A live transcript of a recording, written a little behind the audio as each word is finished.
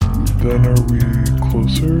Then are we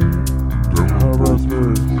closer? How about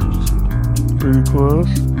this? Pretty close?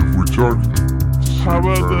 If we talk, How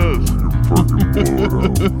about this? fucking blow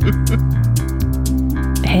it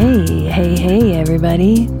out. Hey,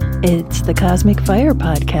 everybody. It's the Cosmic Fire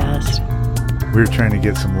Podcast. We were trying to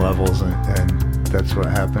get some levels, and that's what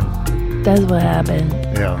happened. That's what happened.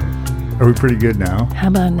 Yeah. Are we pretty good now? How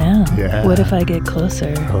about now? Yeah. What if I get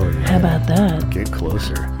closer? Oh, yeah. How about that? Get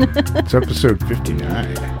closer. It's episode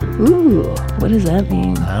 59. Ooh, what does that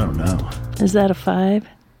mean? I don't know. Is that a 5?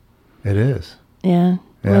 It is. Yeah.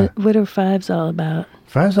 Yeah. What are 5s all about?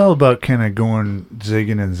 Five's all about kind of going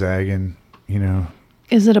zigging and zagging, you know.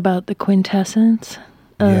 Is it about the quintessence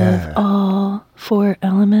of Yeah. all 4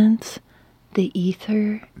 elements? The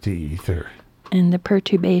ether The ether. and the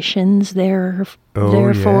perturbations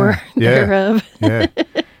therefore Yeah. thereof. Yeah.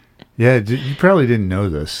 Yeah, you probably didn't know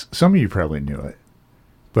this. Some of you probably knew it.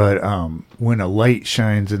 But when a light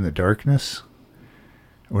shines in the darkness,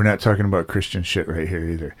 we're not talking about Christian shit right here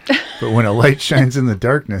either. But when a light shines in the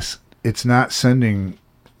darkness, it's not sending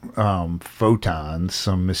photons,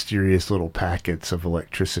 some mysterious little packets of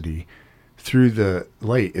electricity through the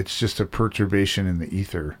light. It's just a perturbation in the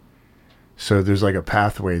ether. So there's like a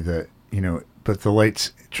pathway that, you know, but the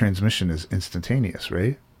light's transmission is instantaneous,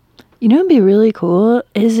 right? You know what would be really cool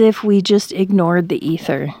is if we just ignored the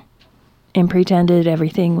ether and pretended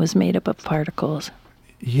everything was made up of particles.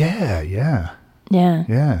 Yeah. Yeah.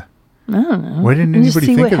 Yeah. I don't know. Why didn't Just anybody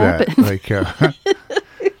see think of what that happens. like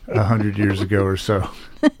 100 years ago or so?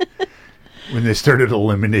 When they started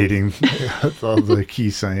eliminating all the key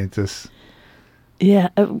scientists. Yeah,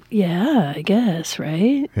 I guess,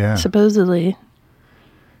 right? Yeah. Supposedly.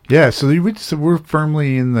 Yeah, so we're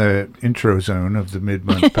firmly in the intro zone of the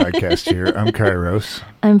mid-month podcast here. I'm Kairos.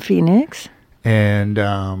 I'm Phoenix. And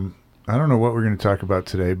I don't know what we're going to talk about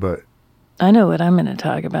today, but I know what I'm going to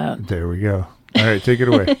talk about. there we go. All right, take it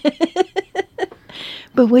away.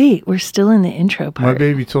 But wait, we're still in the intro My part.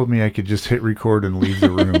 baby told me I could just hit record and leave the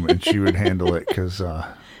room, and she would handle it because,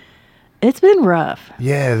 It's been rough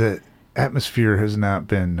yeah, the atmosphere has not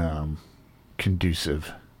been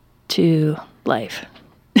conducive. to life.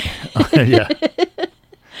 Yeah.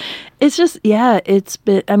 It's just, it's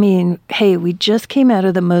been, I mean, hey, we just came out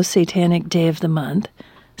of the most satanic day of the month.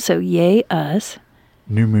 So yay us.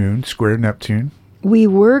 New moon, square Neptune. We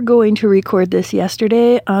were going to record this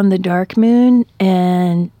yesterday on the dark moon,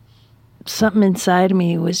 and something inside of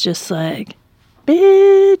me was just like,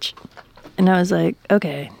 bitch. And I was like,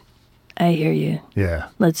 okay, I hear you. Yeah.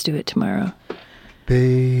 Let's do it tomorrow.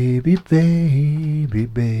 Baby, baby,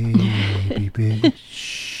 baby, baby.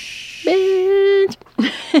 Shh. Bitch.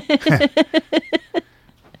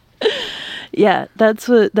 Yeah, that's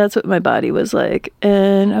what my body was like.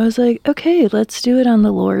 And I was like, okay, let's do it on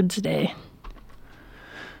the Lord's Day.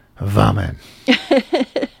 Vamen.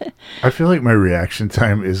 I feel like my reaction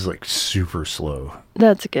time is like super slow.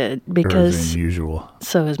 That's good Or because than usual.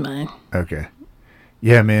 so is mine. Okay.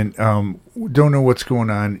 Yeah, man. Don't know what's going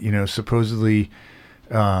on. You know, supposedly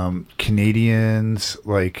Canadians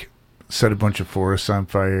like set a bunch of forests on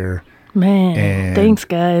fire. Man, And- thanks,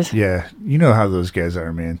 guys. Yeah, you know how those guys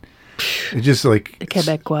are, man. It's just like The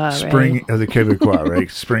Quebecois, spring right? of the Quebecois, right?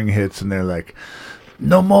 Spring hits and they're like,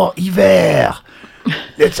 no more hiver.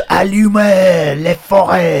 Let's allumer les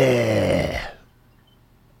forêts.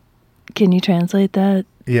 Can you translate that?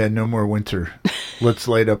 Yeah, no more winter. Let's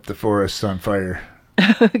light up the forests on fire.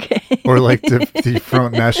 Okay. Or like the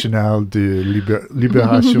Front National de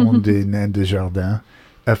Libération des Nains de Jardin,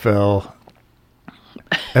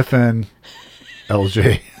 FNLJ,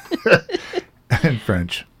 in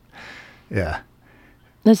French. Yeah.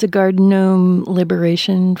 That's a Garden Gnome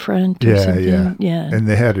Liberation Front or something. Yeah. And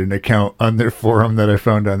they had an account on their forum that I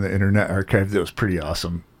found on the Internet Archive that was pretty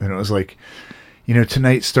awesome. And it was like, you know,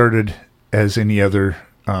 tonight started as any other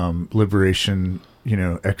liberation, you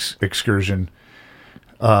know, excursion.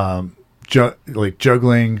 Like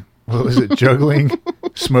juggling, what was it? Juggling,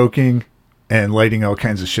 smoking, and lighting all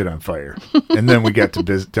kinds of shit on fire. And then we got to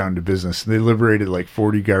down to business. They liberated like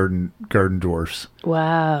 40 garden dwarfs.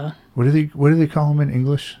 Wow. What do they call them in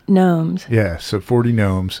English? Gnomes. Yeah, so 40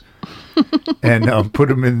 gnomes, and put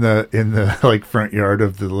them in the like front yard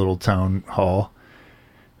of the little town hall.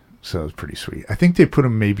 So it was pretty sweet. I think they put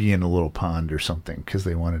them maybe in a little pond or something because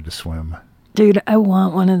they wanted to swim. Dude, I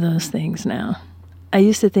want one of those things now. I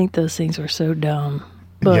used to think those things were so dumb.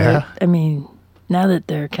 But, Yeah. I mean, now that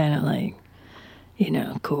they're kind of like, you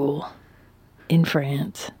know, cool in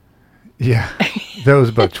France. Yeah, that was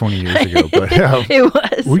about 20 years ago, but It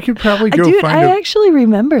was. we could probably go Dude, find I actually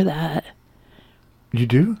remember that. You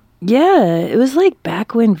do? Yeah, it was like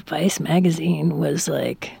back when Vice magazine was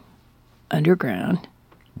like underground.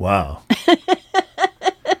 Wow.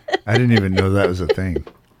 I didn't even know that was a thing.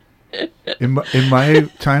 In my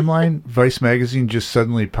timeline, Vice magazine just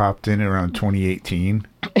suddenly popped in around 2018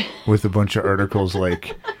 with a bunch of articles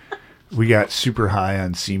like, we got super high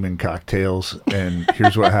on semen cocktails and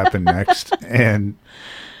here's what happened next. And,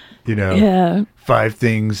 you know, Yeah. 5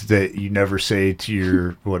 things that you never say to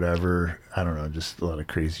your whatever. I don't know, just a lot of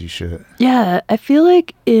crazy shit. Yeah, I feel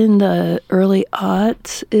like in the early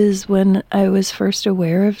aughts is when I was first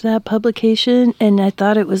aware of that publication, and I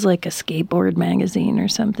thought it was like a skateboard magazine or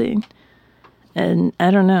something. And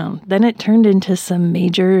I don't know. Then it turned into some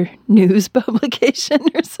major news publication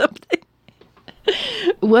or something.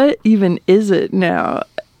 What even is it now?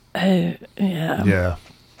 Yeah. Yeah.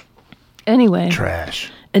 Anyway, Trash.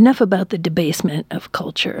 enough about the debasement of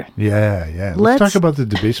culture. Yeah, yeah. Let's Let's- talk about the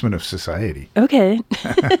debasement of society. Okay.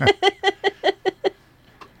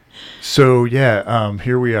 So, yeah,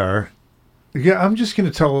 here we are. Yeah, I'm just going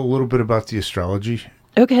to tell a little bit about the astrology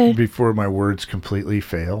Okay. before my words completely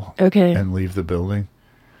fail Okay. and leave the building.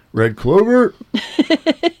 Red Clover.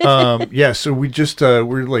 Yeah, so we just,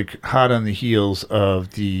 we're like hot on the heels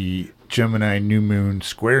of the Gemini new moon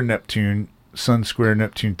square Neptune, sun square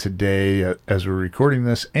Neptune today as we're recording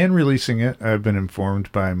this and releasing it. I've been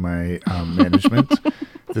informed by my management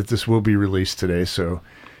that this will be released today. So,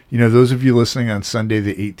 you know, those of you listening on Sunday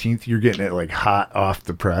the 18th, you're getting it like hot off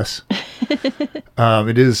the press.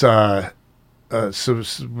 It is, so I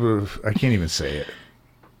can't even say it.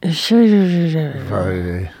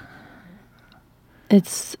 Friday.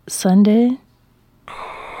 It's Sunday,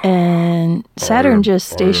 and Saturn just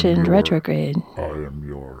stationed retrograde. I am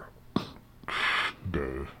your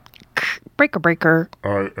day. Breaker.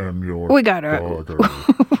 I am your We got a father.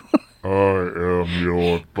 I am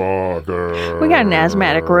your father. we got an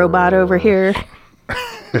asthmatic robot over here.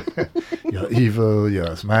 You're evil, you're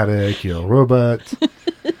asthmatic, you're a robot.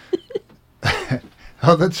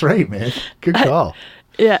 Oh, that's right, man. Good call.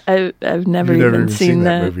 Yeah, I've never You've never even seen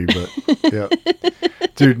that. movie, but yeah.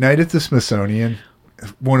 Dude, Night at the Smithsonian,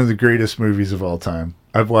 one of the greatest movies of all time.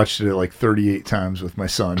 I've watched it like 38 times with my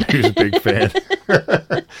son, who's a big fan.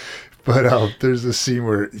 But there's this scene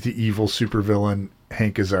where the evil supervillain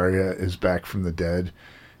Hank Azaria is back from the dead,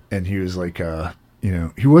 and he was like, you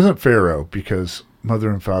know, he wasn't Pharaoh because mother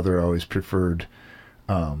and father always preferred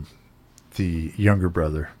the younger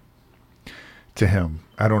brother to him.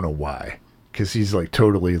 I don't know why, because he's like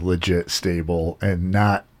totally legit stable and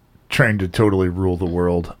not trying to totally rule the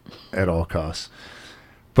world at all costs.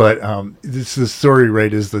 But this the story,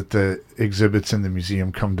 right, is that the exhibits in the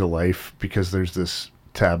museum come to life because there's this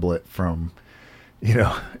tablet from, you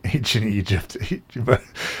know, ancient Egypt. But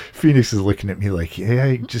Phoenix is looking at me like,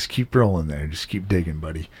 yeah, just keep rolling there. Just keep digging,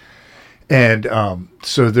 buddy. And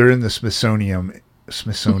so they're in the Smithsonian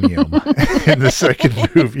in the second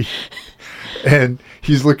movie. And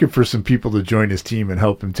he's looking for some people to join his team and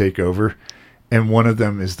help him take over. And one of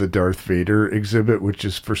them is the Darth Vader exhibit, which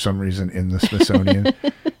is for some reason in the Smithsonian.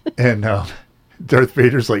 And Darth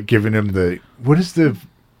Vader's like giving him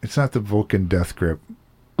it's not the Vulcan death grip.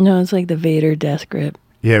 No, it's like the Vader death grip.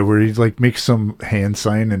 Yeah, where he like makes some hand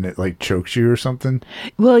sign and it like chokes you or something.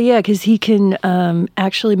 Well, yeah, because he can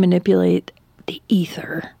actually manipulate the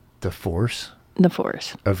ether, The force the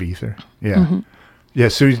force. of ether. Yeah. Yeah,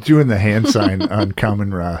 so he's doing the hand sign on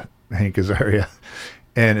Kamen Ra, Hank Azaria,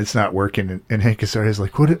 and it's not working. And Hank Azaria's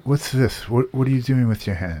like, what's this? What are you doing with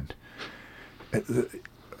your hand?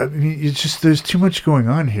 I mean, it's just, there's too much going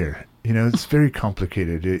on here. You know, it's very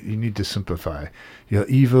complicated. You need to simplify. You're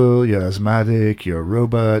evil, you're asthmatic, you're a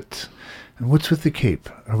robot. And what's with the cape?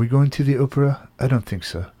 Are we going to the opera? I don't think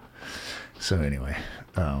so. So anyway,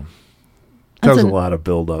 that was a lot of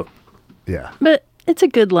build-up. Yeah. But it's a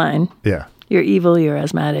good line. Yeah. You're evil, you're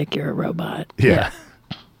asthmatic, you're a robot. Yeah.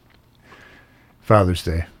 Father's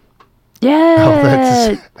Day. Yeah. Oh,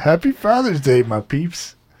 that's Happy Father's Day, my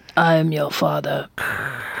peeps. I'm your father.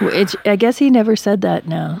 I guess he never said that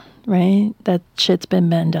now, right? That shit's been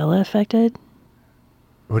Mandela affected.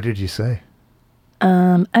 What did you say?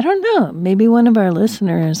 I don't know. Maybe one of our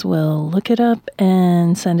listeners will look it up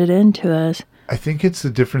and send it in to us. I think it's the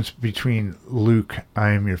difference between Luke, I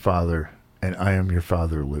am your father, and I am your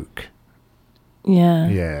father, Luke. Yeah.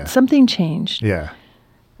 Yeah. Something changed. Yeah.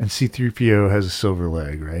 And C-3PO has a silver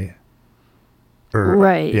leg, right? Or,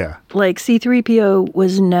 Right. Yeah. Like C-3PO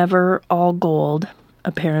was never all gold,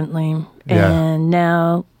 apparently. Yeah. And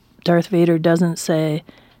now Darth Vader doesn't say,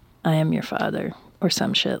 I am your father, or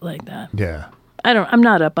some shit like that. Yeah. I'm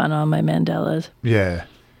not up on all my Mandelas. Yeah.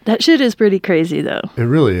 That shit is pretty crazy, though. It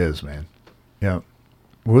really is, man. Yeah.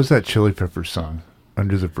 What was that Chili Peppers song?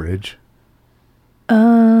 Under the Bridge?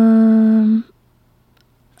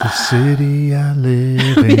 city I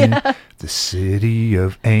live in, the city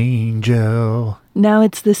of Angel. Now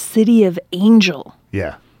it's the city of Angel.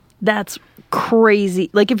 Yeah. That's crazy.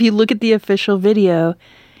 Like, if you look at the official video,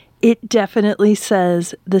 it definitely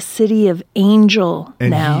says the city of Angel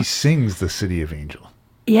And now. he sings the city of Angel.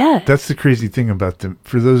 Yeah. That's the crazy thing about them.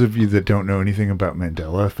 For those of you that don't know anything about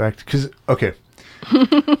Mandela Effect, because, okay,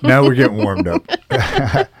 now we're getting warmed up.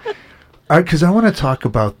 Because I want to talk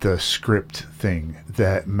about the script thing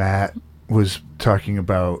that Matt was talking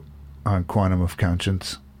about on Quantum of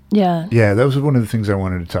Conscience. Yeah. Yeah, that was one of the things I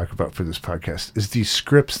wanted to talk about for this podcast, is these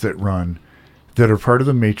scripts that run that are part of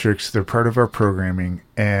the Matrix, they're part of our programming,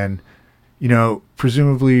 and, you know,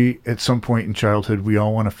 presumably at some point in childhood, we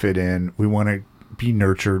all want to fit in, we want to be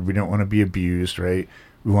nurtured, we don't want to be abused, right?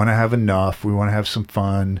 We want to have enough, we want to have some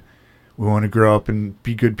fun, we want to grow up and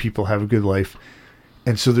be good people, have a good life.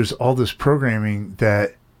 And so there's all this programming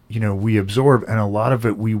that, you know, we absorb, and a lot of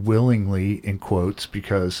it we willingly, in quotes,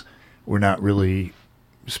 because we're not really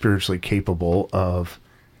spiritually capable of,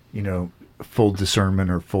 you know, full discernment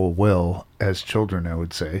or full will as children, I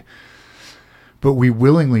would say. But we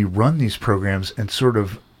willingly run these programs and sort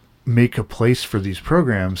of make a place for these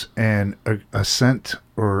programs and assent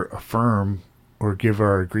or affirm or give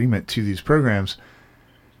our agreement to these programs.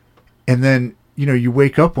 And then, you know, you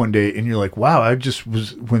wake up one day and you're like, wow, I just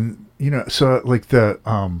was, when, you know, so like the,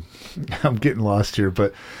 I'm getting lost here,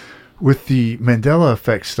 but with the Mandela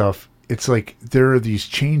Effect stuff, it's like there are these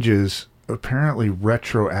changes apparently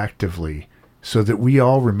retroactively so that we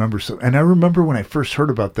all remember. So, and I remember when I first heard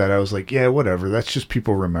about that, I was like, yeah, whatever. That's just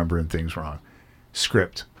people remembering things wrong.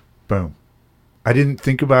 Script. Boom. I didn't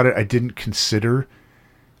think about it. I didn't consider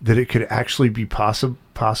that it could actually be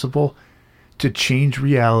possible to change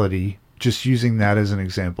reality, just using that as an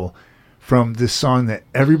example, from this song that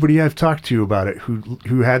everybody I've talked to about it,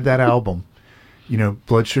 who had that album, you know,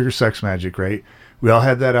 Blood Sugar Sex Magic, right? We all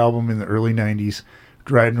had that album in the early 90s,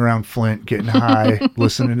 riding around Flint, getting high,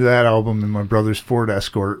 listening to that album in my brother's Ford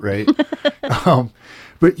Escort, right?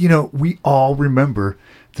 But, you know, we all remember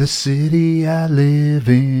the city I live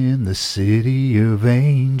in, the city of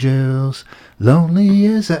angels, lonely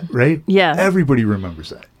as that, right? Yeah. Everybody remembers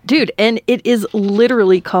that. Dude, and it is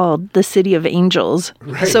literally called the City of Angels.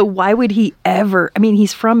 Right. So why would he ever, I mean,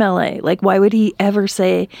 he's from LA. Like, why would he ever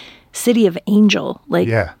say City of Angel? Like,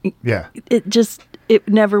 Yeah. it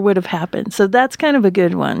never would have happened. So that's kind of a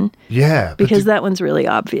good one. Yeah. But Because that one's really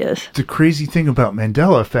obvious. the crazy thing about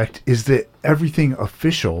Mandela Effect is that everything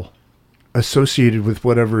official associated with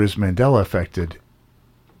whatever is Mandela affected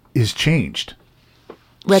is changed.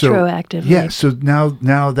 Retroactively. Yeah, so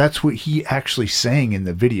now that's what he actually sang in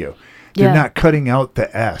the video. They're Yeah. not cutting out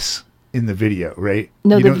the S in the video, right?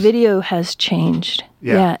 No, You the don't- video has changed.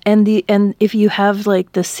 Yeah. And if you have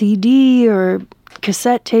like the CD or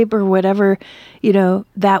cassette tape or whatever, you know,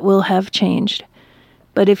 that will have changed.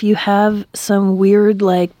 But if you have some weird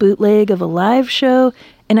like bootleg of a live show,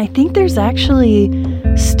 and I think there's actually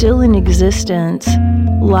still in existence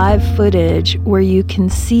live footage where you can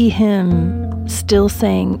see him still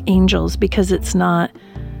saying angels, because it's not,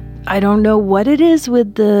 I don't know what it is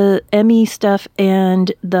with the Emmy stuff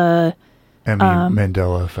and the Emmy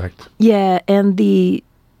Mandela Effect. yeah, and the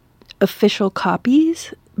official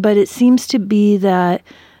copies, but it seems to be that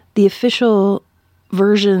the official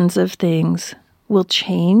versions of things will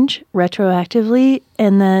change retroactively,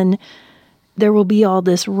 and then there will be all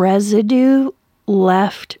this residue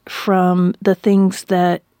left from the things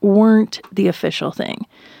that weren't the official thing.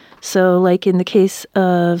 So like in the case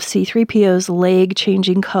of C-3PO's leg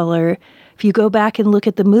changing color, if you go back and look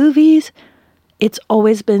at the movies, it's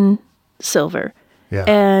always been silver. Yeah.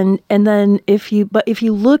 And then if you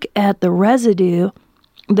look at the residue,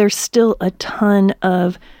 there's still a ton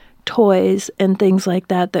of toys and things like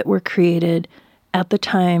that that were created at the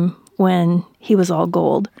time when he was all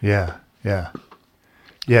gold. Yeah. Yeah.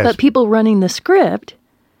 Yes. But people running the script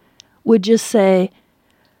would just say,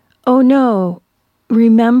 "Oh no,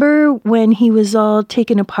 remember when he was all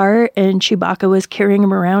taken apart and Chewbacca was carrying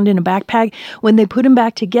him around in a backpack? When they put him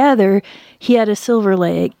back together, he had a silver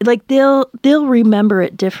leg." Like they'll remember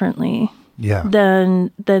it differently yeah.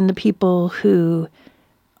 than the people who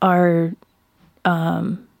are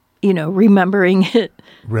remembering it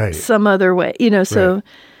Right. some other way. So Right.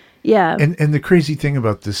 yeah. And the crazy thing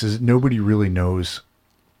about this is nobody really knows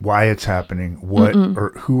why it's happening, what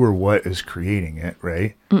or who or what is creating it,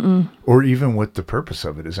 right? Or even what the purpose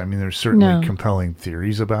of it is. I mean, there's certainly No. compelling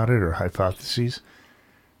theories about it or hypotheses,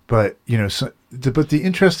 but but the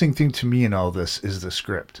interesting thing to me in all this is the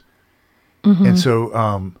script. And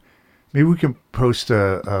so maybe we can post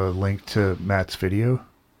a link to Matt's video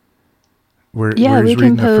where Yeah, we he's can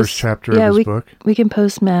reading the post. first chapter of his book? We can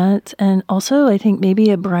post Matt's, and also I think maybe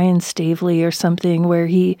a Brian Stavely or something where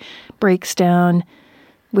he breaks down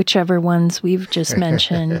whichever ones we've just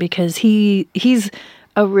mentioned, because he's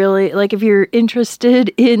a really, like, if you're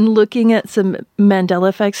interested in looking at some Mandela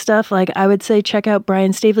effect stuff, like, I would say check out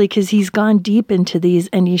Brian Stavely, because he's gone deep into these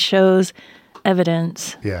and he shows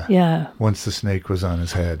evidence. Yeah. Yeah. Once the snake was on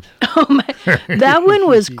his head. Oh my, that one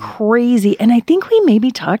was crazy. And I think we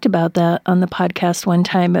maybe talked about that on the podcast one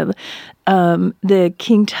time of the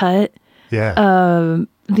King Tut. Yeah.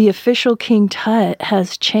 The official King Tut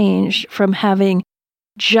has changed from having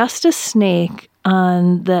just a snake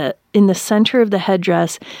in the center of the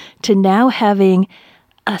headdress to now having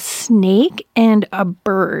a snake and a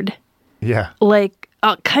bird. Yeah. Like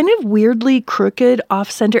kind of weirdly crooked off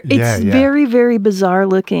center. It's very, very bizarre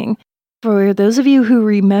looking. For those of you who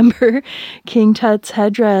remember King Tut's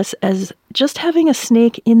headdress as just having a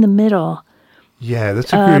snake in the middle. Yeah,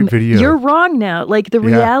 that's a great video. You're wrong now. Like, the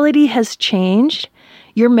reality has changed.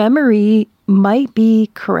 Your memory might be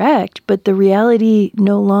correct, but the reality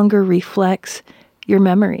no longer reflects your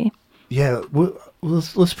memory. Yeah, well,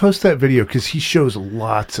 let's post that video, because he shows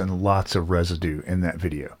lots and lots of residue in that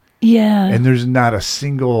video. Yeah. And there's not a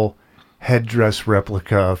single headdress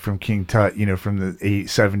replica from King Tut, from the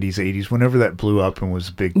 70s, 80s, whenever that blew up and was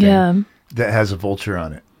a big thing, that has a vulture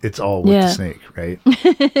on it. It's all with the snake, right?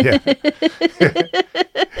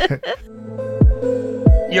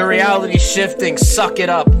 Your reality's shifting. Suck it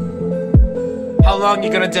up. How long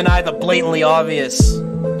you gonna deny the blatantly obvious?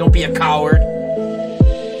 Don't be a coward.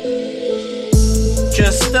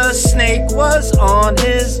 Just a snake was on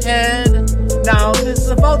his head. Now there's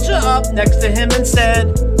a vulture up next to him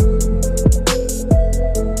instead.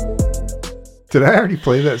 Did I already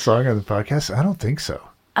play that song on the podcast? I don't think so.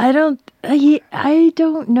 I don't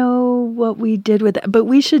know what we did with that, but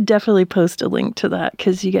we should definitely post a link to that,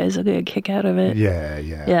 because you guys will get a kick out of it.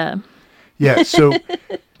 Yeah. So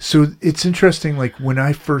it's interesting. Like, when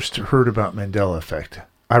I first heard about Mandela effect,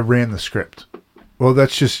 I ran the script. Well,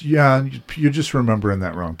 that's just, you're just remembering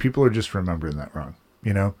that wrong. People are just remembering that wrong,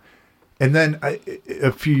 And then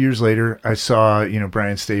a few years later, I saw,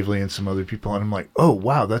 Brian Stavely and some other people, and I'm like, oh,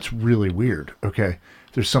 wow, that's really weird. Okay,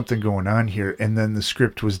 there's something going on here. And then the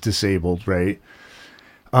script was disabled, right?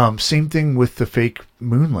 Same thing with the fake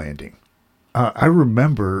moon landing. I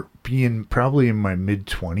remember being probably in my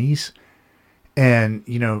mid-20s, and,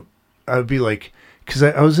 I'd be like, because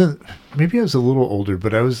I was maybe I was a little older,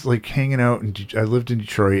 but I was like hanging out, and I lived in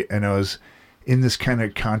Detroit, and I was in this kind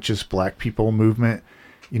of conscious Black people movement.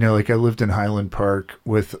 Like, I lived in Highland Park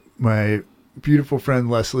with my beautiful friend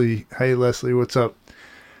Leslie. Hey, Leslie, what's up?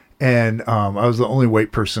 And I was the only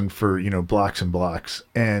white person for, blocks and blocks,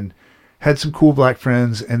 and had some cool Black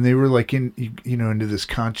friends, and they were like into this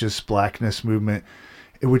conscious Blackness movement,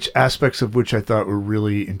 which aspects of which I thought were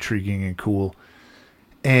really intriguing and cool.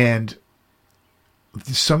 And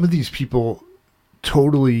some of these people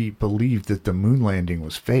totally believed that the moon landing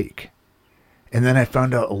was fake. And then I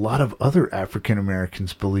found out a lot of other African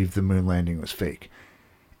Americans believed the moon landing was fake.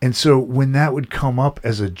 And so when that would come up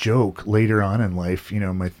as a joke later on in life,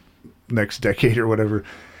 my next decade or whatever,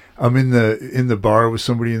 I'm in the bar with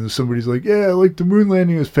somebody, and somebody's like, yeah, like, the moon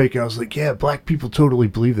landing was fake. And I was like, yeah, Black people totally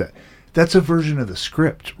believe that. That's a version of the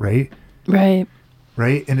script, right? Right.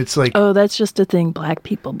 Right? And it's like, oh, that's just a thing Black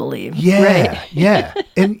people believe. Yeah, right. Yeah.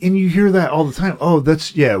 And you hear that all the time. Oh,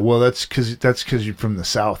 that's because you're from the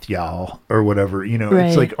South, y'all, or whatever. Right.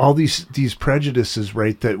 It's like all these prejudices,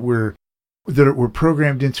 right, that we're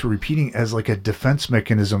programmed into repeating as like a defense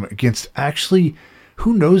mechanism against actually,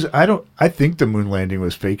 who knows? I think the moon landing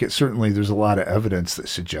was fake. There's a lot of evidence that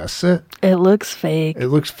suggests it. It looks fake. It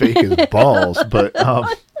looks fake as balls, but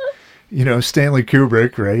Stanley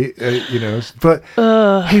Kubrick, right? But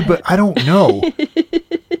hey, but I don't know.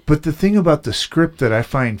 But the thing about the script that I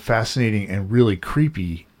find fascinating and really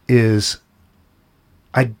creepy is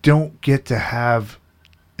I don't get to have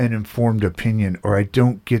an informed opinion, or I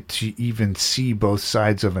don't get to even see both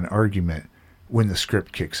sides of an argument when the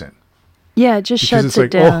script kicks in. Yeah, it just because shuts it's it like,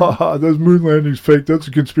 down. oh, those moon landings fake. That's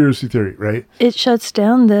a conspiracy theory, right? It shuts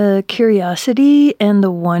down the curiosity and the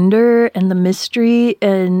wonder and the mystery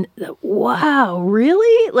and wow,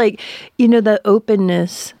 really? Like, the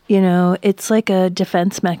openness, it's like a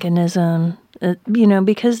defense mechanism,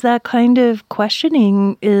 because that kind of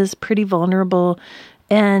questioning is pretty vulnerable,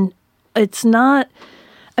 and it's not,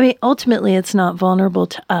 ultimately it's not vulnerable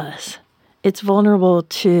to us. It's vulnerable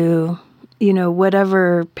to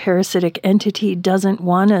whatever parasitic entity doesn't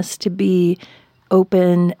want us to be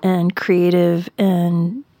open and creative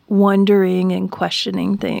and wondering and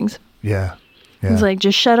questioning things. Yeah. Yeah. He's like,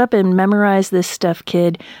 just shut up and memorize this stuff,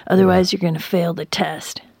 kid. Otherwise, you're going to fail the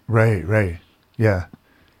test. Right. Yeah.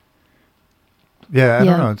 Yeah, I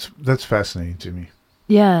Yeah. don't know. That's fascinating to me.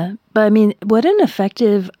 Yeah. But I mean, what an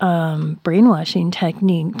effective brainwashing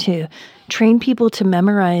technique to train people to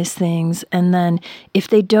memorize things. And then if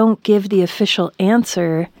they don't give the official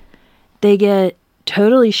answer, they get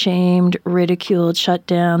totally shamed, ridiculed, shut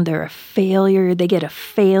down. They're a failure. They get a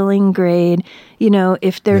failing grade. You know,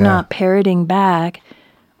 if they're Yeah. not parroting back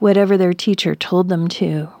whatever their teacher told them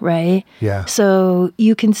to, right? Yeah. So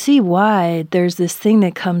you can see why there's this thing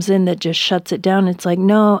that comes in that just shuts it down. It's like,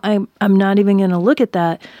 no, I'm not even going to look at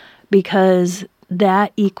that because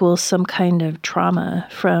that equals some kind of trauma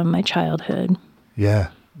from my childhood. Yeah.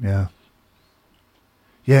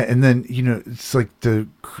 And then, you know, it's like the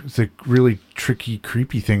really tricky,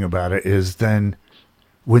 creepy thing about it is then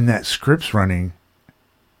when that script's running,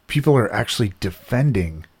 people are actually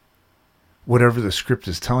defending whatever the script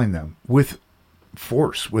is telling them with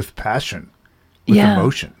force, with passion, with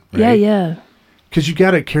emotion. Right? Yeah. Because you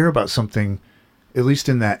got to care about something, at least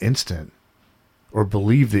in that instant, or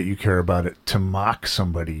believe that you care about it to mock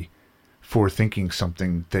somebody for thinking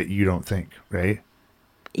something that you don't think, right?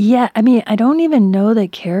 Yeah, I mean, I don't even know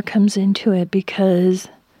that care comes into it because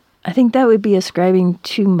I think that would be ascribing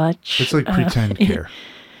too much. It's like pretend care.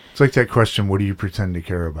 It's like that question, what do you pretend to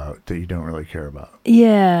care about that you don't really care about?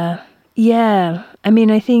 Yeah. I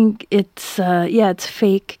mean, I think it's it's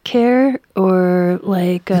fake care or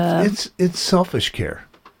like It's selfish care.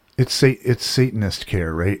 It's Satanist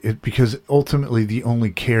care, right? Because ultimately the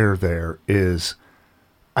only care there is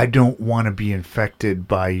I don't want to be infected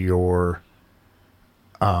by your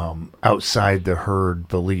outside the herd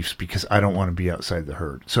beliefs because I don't want to be outside the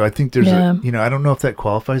herd. So I think there's I don't know if that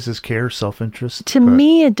qualifies as care, self-interest. To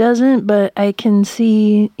me, it doesn't, but I can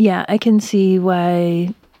see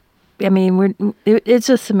why. I mean, it's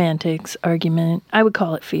a semantics argument. I would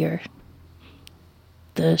call it fear,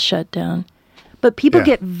 the shutdown. But people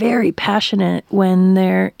get very passionate when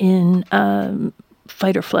they're in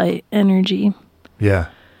fight or flight energy. Yeah.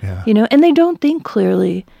 You know, and they don't think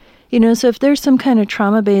clearly. You know, so if there's some kind of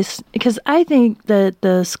trauma-based, because I think that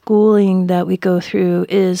the schooling that we go through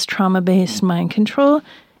is trauma-based mind control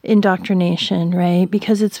indoctrination, right?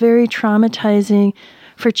 Because it's very traumatizing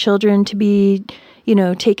for children to be, you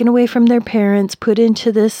know, taken away from their parents, put into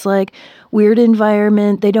this like weird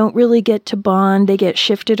environment. They don't really get to bond. They get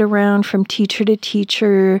shifted around from teacher to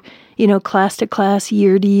teacher, you know, class to class,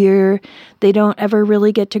 year to year. They don't ever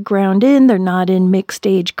really get to ground in. They're not in mixed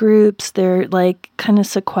age groups. They're like kind of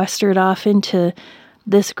sequestered off into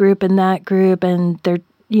this group and that group. And they're,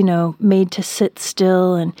 you know, made to sit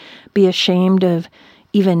still and be ashamed of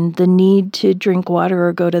even the need to drink water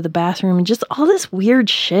or go to the bathroom and just all this weird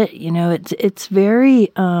shit. You know, it's very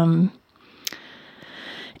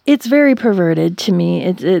perverted to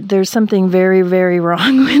me. There's something very, very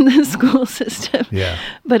wrong with the school system. Yeah.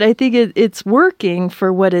 But I think it's working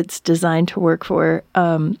for what it's designed to work for.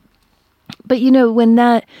 But you know, when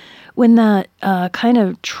that kind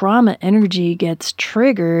of trauma energy gets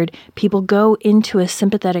triggered, people go into a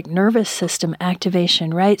sympathetic nervous system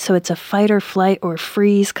activation, right? So it's a fight or flight or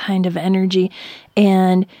freeze kind of energy.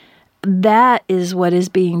 And that is what is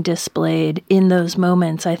being displayed in those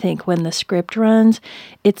moments, I think, when the script runs.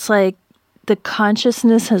 It's like the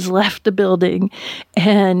consciousness has left the building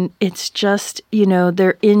and it's just, you know,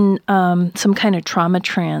 they're in some kind of trauma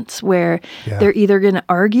trance where they're either going to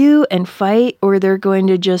argue and fight or they're going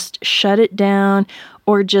to just shut it down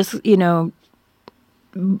or just, you know,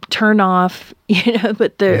 turn off, you know,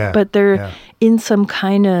 but they're in some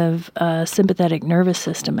kind of sympathetic nervous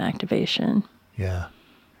system activation. Yeah.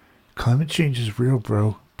 Climate change is real,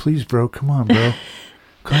 bro. Please, bro. Come on, bro.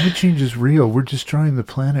 Climate change is real. We're destroying the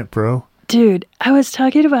planet, bro. Dude, I was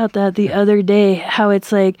talking about that the other day, how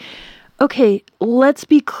it's like, okay, let's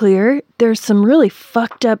be clear. There's some really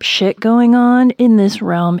fucked up shit going on in this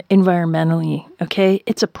realm environmentally, okay?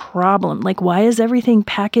 It's a problem. Like, why is everything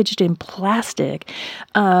packaged in plastic?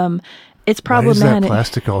 It's problematic. Why does that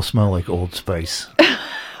plastic all smell like Old Spice?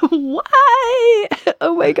 Why?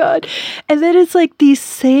 Oh my God. And then it's like these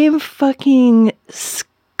same fucking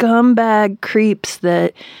scumbag creeps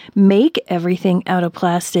that make everything out of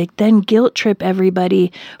plastic, then guilt trip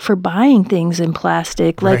everybody for buying things in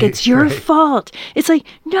plastic. Like it's your fault. It's like,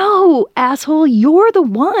 no, asshole, you're the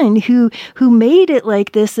one who made it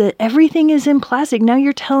like this, that everything is in plastic. Now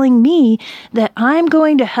you're telling me that I'm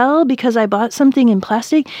going to hell because I bought something in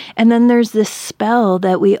plastic. And then there's this spell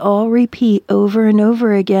that we all repeat over and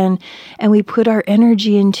over again. And we put our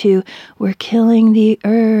energy into, we're killing the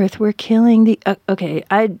earth. We're killing the, okay.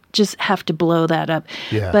 I I just have to blow that up.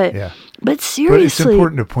 Yeah, but yeah. but seriously, But it's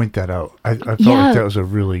important to point that out. I felt Yeah. like that was a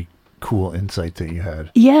really cool insight that you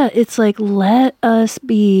had. Yeah, it's like, let us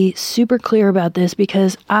be super clear about this,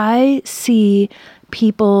 because I see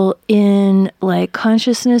people in like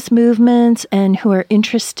consciousness movements and who are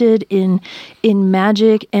interested in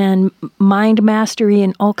magic and mind mastery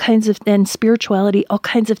and all kinds of, and spirituality, all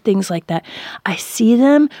kinds of things like that. I see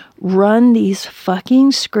them run these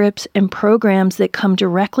fucking scripts and programs that come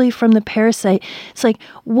directly from the parasite. It's like,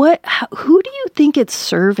 who do you think it's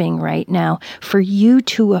serving right now for you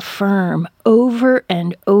to affirm over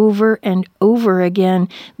and over and over again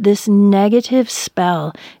this negative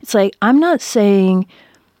spell? It's like, I'm not saying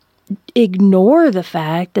ignore the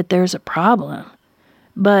fact that there's a problem,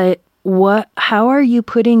 but how are you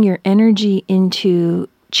putting your energy into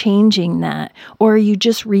changing that? Or are you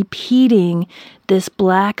just repeating this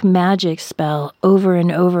black magic spell over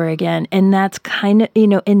and over again? And that's kind of,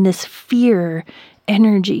 in this fear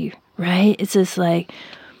energy, right? It's this like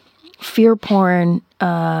fear porn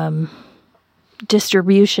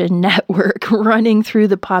distribution network running through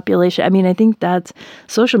the population. I mean, I think that's,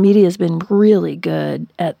 social media has been really good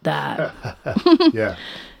at that. Yeah.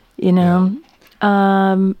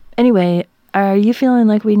 Anyway, are you feeling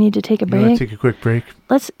like we need to take a You want break? to take a quick break?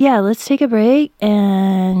 Let's take a break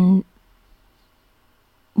and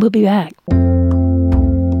we'll be back.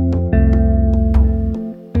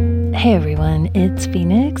 Hey everyone, it's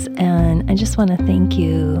Phoenix, and I just want to thank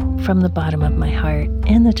you from the bottom of my heart,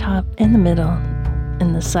 and the top, and the middle,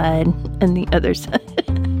 and the side, and the other side.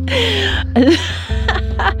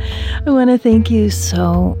 I want to thank you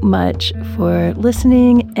so much for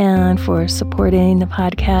listening and for supporting the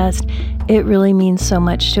podcast. It really means so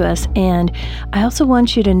much to us. And I also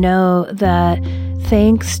want you to know that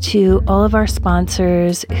thanks to all of our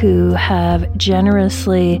sponsors who have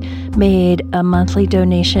generously made a monthly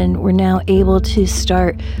donation, we're now able to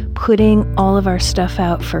start putting all of our stuff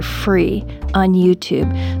out for free on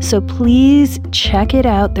YouTube. So please check it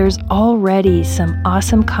out. There's already some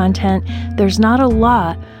awesome content. There's not a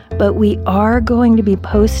lot, but we are going to be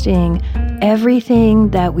posting everything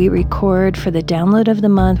that we record for the download of the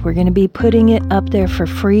month. We're going to be putting it up there for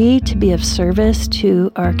free to be of service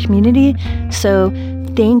to our community. So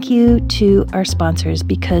thank you to our sponsors,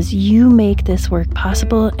 because you make this work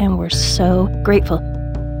possible, and we're so grateful.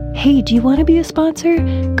 Hey, do you want to be a sponsor?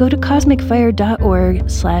 Go to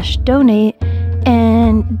cosmicfire.org/donate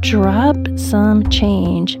and drop some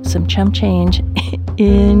chump change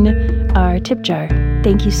in our tip jar.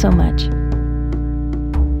 Thank you so much.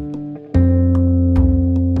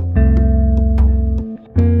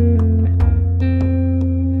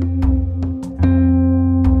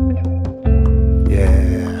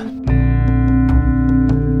 Yeah.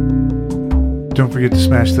 Don't forget to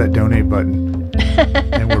smash that donate button.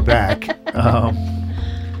 And we're back.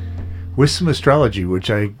 With some astrology, which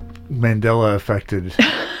I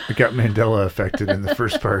got Mandela affected in the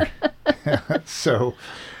first part. So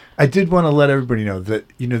I did want to let everybody know that,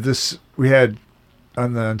 this, we had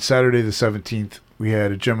on Saturday the 17th, we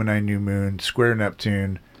had a Gemini new moon, square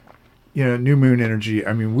Neptune, new moon energy.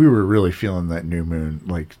 I mean, we were really feeling that new moon,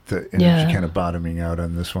 like the energy kind of bottoming out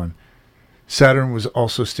on this one. Saturn was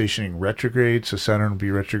also stationing retrograde, so Saturn will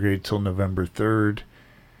be retrograde till November 3rd.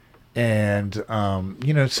 And,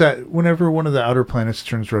 whenever one of the outer planets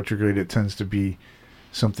turns retrograde, it tends to be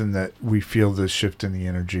something that we feel the shift in the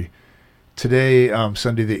energy. Today,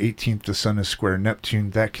 Sunday the 18th, the sun is square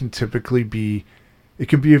Neptune. That can typically be, it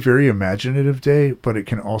can be a very imaginative day, but it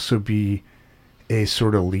can also be a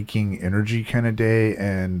sort of leaking energy kind of day.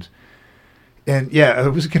 And yeah, I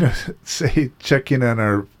was going to say, check in on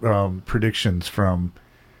our predictions from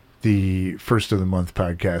the first of the month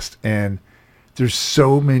podcast. And there's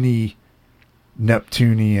so many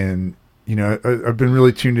Neptunian, I've been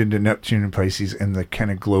really tuned into Neptune and Pisces and the kind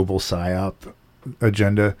of global psyop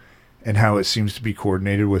agenda and how it seems to be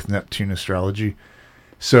coordinated with Neptune astrology.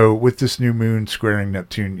 So with this new moon squaring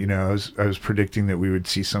Neptune, I was predicting that we would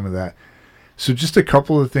see some of that. So just a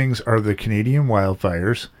couple of things are the Canadian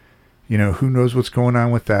wildfires. Who knows what's going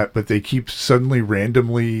on with that, but they keep suddenly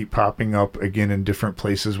randomly popping up again in different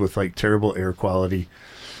places with like terrible air quality.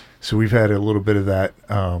 So we've had a little bit of that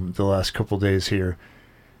the last couple days here.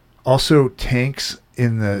 Also, tanks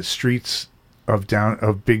in the streets of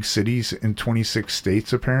big cities in 26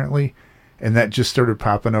 states apparently, and that just started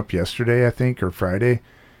popping up yesterday, I think, or Friday.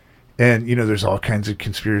 And there's all kinds of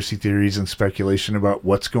conspiracy theories and speculation about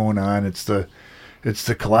what's going on. It's the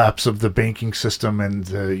collapse of the banking system, and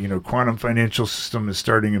the quantum financial system is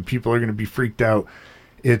starting, and people are going to be freaked out.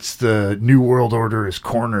 It's the New World Order is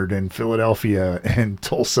cornered in Philadelphia and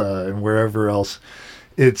Tulsa and wherever else.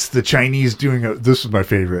 It's the Chinese doing this is my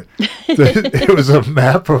favorite. It was a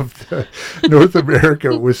map of North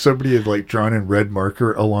America with somebody had like drawn in red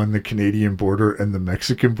marker along the Canadian border and the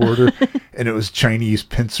Mexican border, and it was Chinese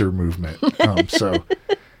pincer movement. So,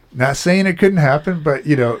 not saying it couldn't happen, but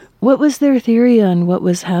What was their theory on what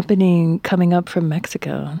was happening coming up from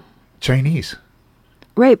Mexico? Chinese.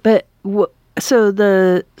 Right, but so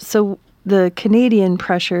the Canadian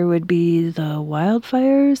pressure would be the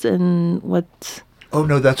wildfires and what's... Oh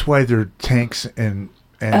no, that's why their tanks and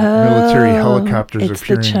military helicopters it's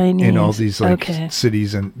appearing in all these like Okay.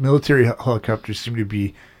 cities, and military helicopters seem to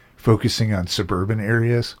be focusing on suburban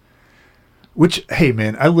areas. Which, hey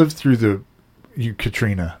man, I lived through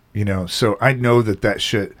Katrina, so I know that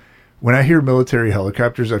shit. When I hear military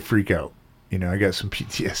helicopters, I freak out. I got some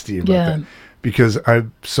PTSD about that because I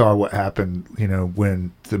saw what happened.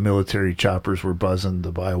 When the military choppers were buzzing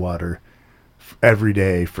the Bywater every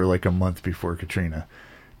day for like a month before Katrina.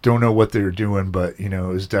 Don't know what they were doing, but it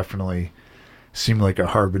was definitely seemed like a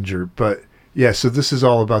harbinger. But yeah, so this is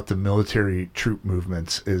all about the military troop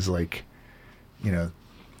movements. Is like,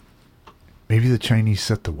 maybe the Chinese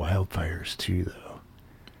set the wildfires too, though.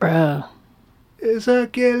 Bro. It's a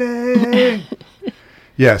killing.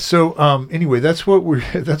 Yeah. So anyway, that's what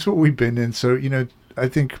we've been in. So I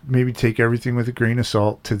think maybe take everything with a grain of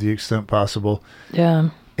salt to the extent possible.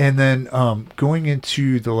 Yeah. And then going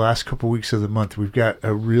into the last couple weeks of the month, we've got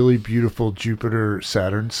a really beautiful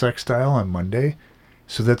Jupiter-Saturn sextile on Monday.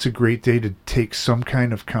 So that's a great day to take some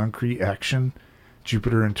kind of concrete action,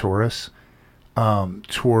 Jupiter and Taurus,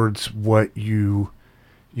 towards what you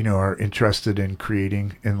are interested in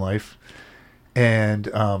creating in life. And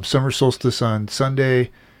summer solstice on Sunday,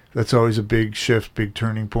 that's always a big shift, big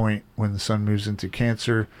turning point when the sun moves into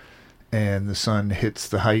Cancer and the sun hits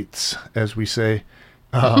the heights, as we say.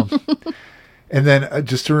 And then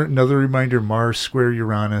just another reminder, Mars square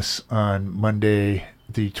Uranus on Monday,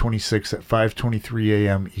 the 26th at 5:23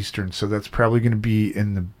 a.m. Eastern. So that's probably going to be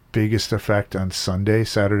in the biggest effect on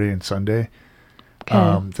Saturday and Sunday,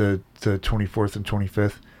 the 24th and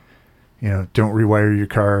 25th. Don't rewire your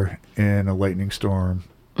car in a lightning storm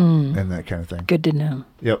and that kind of thing. Good to know.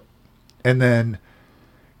 Yep. And then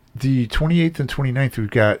the 28th and 29th, we've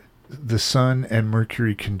got the Sun and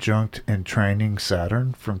Mercury conjunct and trining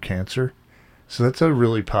Saturn from Cancer. So that's a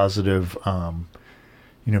really positive,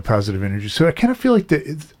 positive energy. So I kind of feel like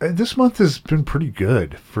this month has been pretty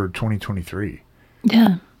good for 2023.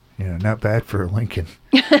 Yeah. Not bad for Lincoln.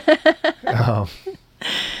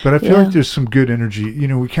 But I feel like there's some good energy.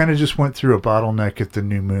 We kind of just went through a bottleneck at the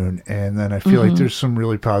new moon, and then I feel like there's some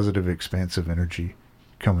really positive, expansive energy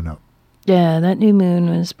coming up. Yeah, that new moon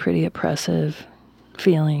was pretty oppressive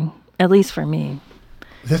feeling, at least for me.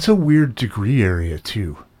 That's a weird degree area,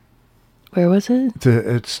 too. Where was it?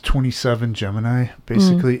 It's 27 Gemini,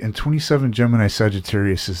 basically. And 27 Gemini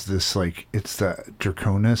Sagittarius is this, like, it's the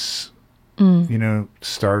Draconis,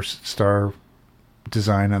 star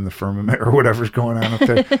design on the firmament or whatever's going on up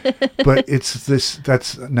there. But it's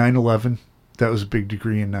that's 9/11. That was a big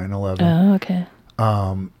degree in 9/11. Oh, okay.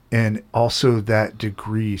 And also that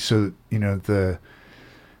degree, so, the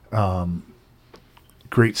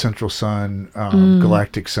Great Central Sun,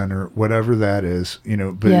 Galactic Center, whatever that is,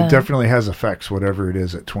 but it definitely has effects, whatever it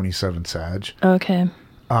is at 27 Sag. Okay.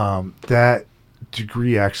 That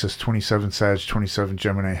degree axis, 27 Sag, 27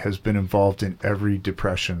 Gemini, has been involved in every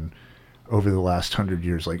depression over the last 100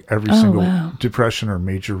 years. Like every single depression or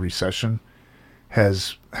major recession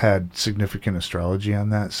has had significant astrology on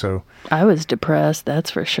that. So I was depressed,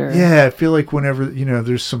 that's for sure. Yeah, I feel like whenever,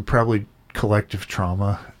 there's some probably collective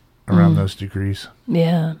trauma around those degrees.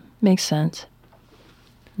 Yeah, makes sense.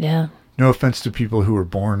 Yeah. No offense to people who were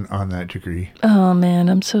born on that degree. Oh, man,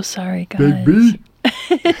 I'm so sorry, guys. Big B.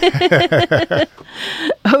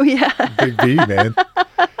 Oh, yeah. Big B, man.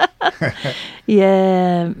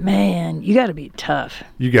 Yeah, man, you got to be tough.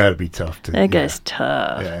 You got to be tough. That guy's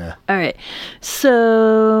tough. Yeah. All right.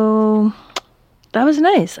 So that was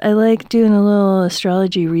nice. I like doing a little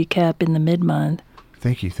astrology recap in the mid-month.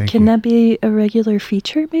 Thank you. Can that be a regular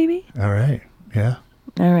feature, maybe? All right. Yeah.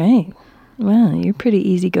 All right. Wow, you're pretty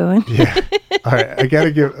easygoing. Yeah. All right. I got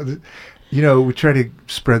to give, we try to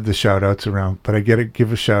spread the shout outs around, but I got to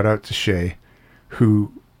give a shout out to Shay,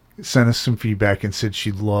 who sent us some feedback and said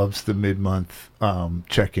she loves the mid-month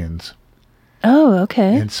check-ins. Oh,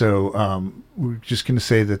 okay. And so we're just going to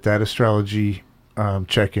say that astrology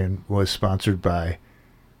check-in was sponsored by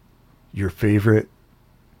your favorite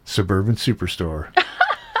suburban superstore.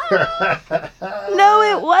 No,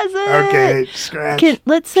 it wasn't. Okay, scratch.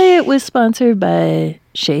 Let's say it was sponsored by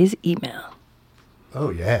Shay's email. Oh,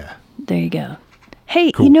 yeah. There you go.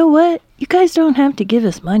 Hey, Cool. you know what? You guys don't have to give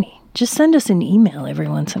us money. Just send us an email every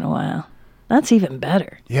once in a while. That's even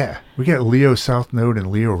better. Yeah, we got Leo South Node and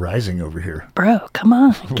Leo Rising over here. Bro, come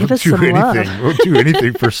on. Give us some love. We'll do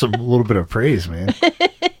anything for some little bit of praise, man.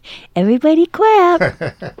 Everybody clap.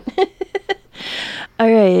 All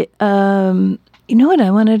right. You know what I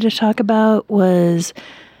wanted to talk about was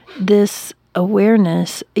this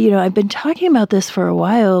awareness. You know, I've been talking about this for a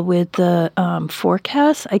while with the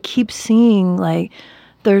forecasts. I keep seeing like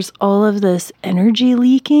there's all of this energy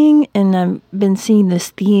leaking, and I've been seeing this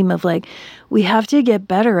theme of like we have to get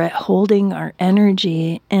better at holding our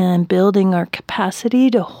energy and building our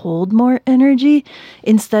capacity to hold more energy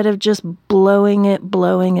instead of just blowing it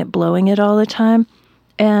all the time.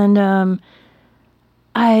 And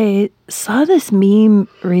I saw this meme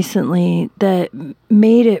recently that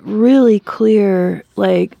made it really clear,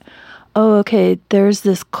 like, oh, okay, there's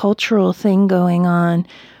this cultural thing going on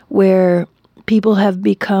where people have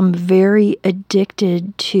become very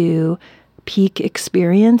addicted to peak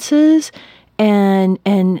experiences, and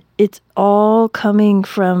it's all coming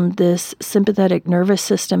from this sympathetic nervous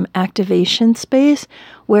system activation space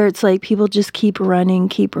where it's like people just keep running,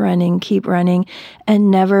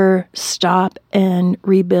 and never stop and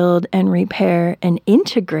rebuild and repair and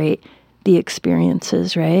integrate the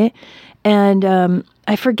experiences, right? And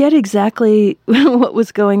I forget exactly what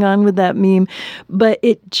was going on with that meme, but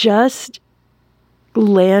it just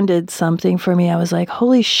landed something for me. I was like,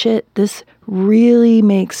 holy shit, this really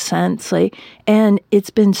makes sense. Like, and it's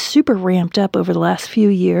been super ramped up over the last few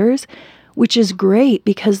years, which is great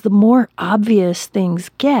because the more obvious things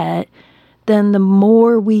get, then the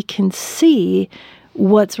more we can see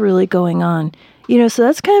what's really going on. You know, so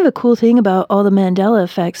that's kind of a cool thing about all the Mandela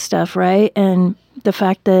effect stuff, right? And the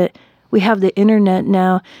fact that we have the internet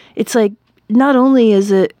now, it's like, not only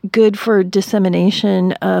is it good for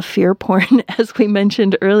dissemination of fear porn, as we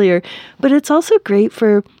mentioned earlier, but it's also great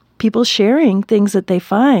for people sharing things that they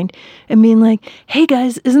find. I mean, like, hey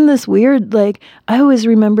guys, isn't this weird? Like, I always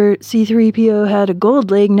remember C-3PO had a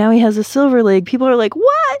gold leg, now he has a silver leg. People are like,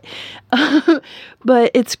 what?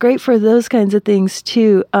 But it's great for those kinds of things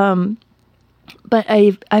too. But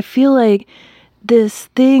I feel like this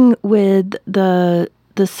thing with the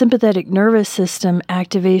sympathetic nervous system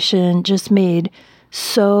activation just made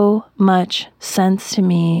so much sense to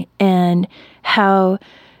me, and how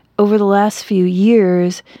over the last few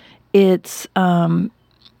years it's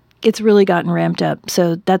really gotten ramped up.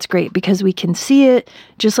 So that's great because we can see it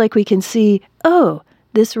just like we can see, oh,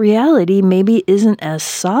 this reality maybe isn't as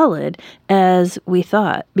solid as we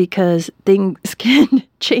thought because things can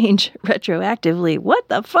change retroactively. What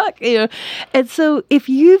the fuck? You know? And so if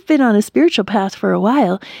you've been on a spiritual path for a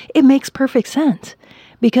while, it makes perfect sense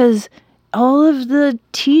because all of the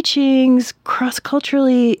teachings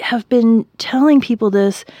cross-culturally have been telling people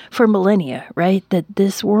this for millennia, right? That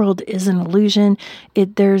this world is an illusion.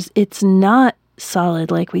 It's not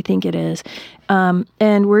solid like we think it is.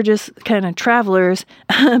 And we're just kind of travelers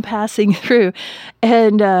passing through.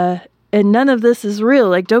 And none of this is real.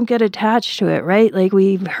 Like, don't get attached to it, right? Like,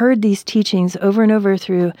 we've heard these teachings over and over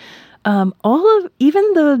through all of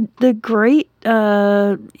even the great,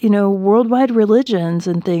 worldwide religions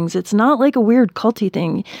and things. It's not like a weird culty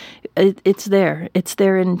thing. It's there. It's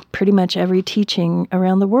there in pretty much every teaching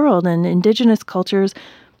around the world. And indigenous cultures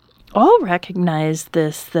all recognize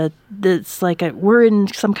this, that it's like we're in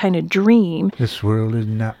some kind of dream. This world is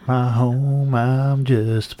not my home. I'm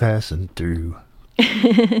just passing through.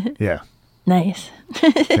 Yeah. Nice.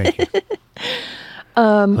 Thank you.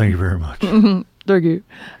 Thank you very much. Thank you.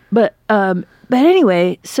 But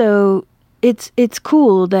anyway, so it's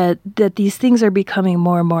cool that these things are becoming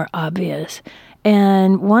more and more obvious.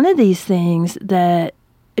 And one of these things that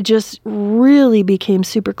just really became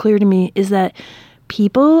super clear to me is that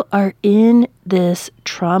people are in this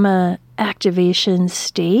trauma activation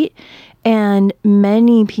state, and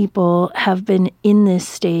many people have been in this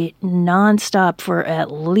state nonstop for at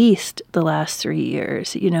least the last 3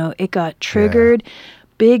 years. You know, it got triggered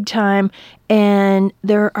big time, and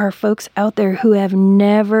there are folks out there who have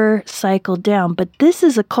never cycled down. But this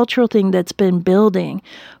is a cultural thing that's been building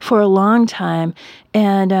for a long time.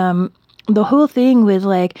 And the whole thing with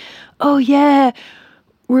like, oh yeah,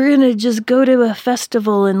 we're going to just go to a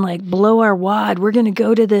festival and like blow our wad. We're going to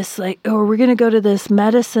go to this we're going to go to this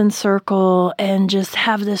medicine circle and just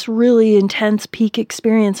have this really intense peak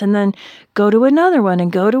experience, and then go to another one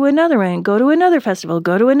and go to another one and go to another festival,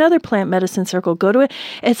 go to another plant medicine circle, go to it.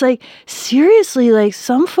 It's like, seriously, like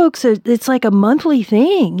some folks, it's like a monthly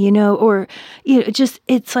thing, you know, or, you know, just,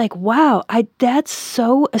 it's like, wow, that's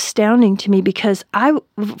so astounding to me because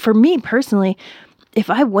for me personally, if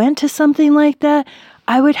I went to something like that,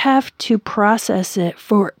 I would have to process it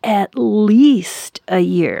for at least a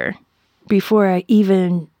year before I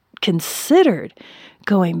even considered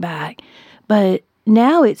going back. But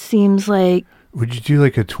now it seems like... Would you do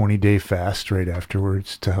like a 20-day fast right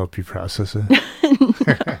afterwards to help you process it?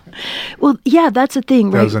 Well, yeah, that's the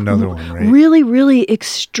thing, right? That was another one, right? Really, really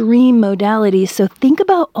extreme modalities. So think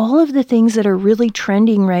about all of the things that are really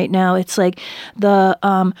trending right now. It's like the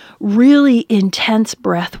really intense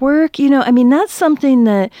breath work. You know, I mean, that's something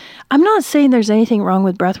that I'm not saying there's anything wrong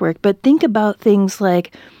with breath work, but think about things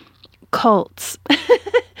like cults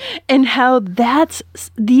and how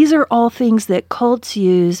these are all things that cults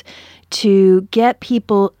use to get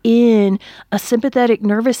people in a sympathetic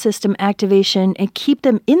nervous system activation and keep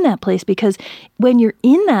them in that place, because when you're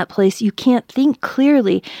in that place, you can't think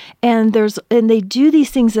clearly. And they do these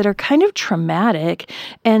things that are kind of traumatic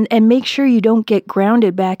and make sure you don't get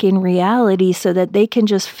grounded back in reality so that they can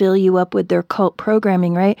just fill you up with their cult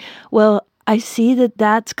programming, right? Well, I see that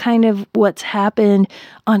that's kind of what's happened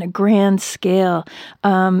on a grand scale,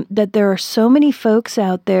 that there are so many folks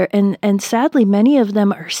out there, and sadly, many of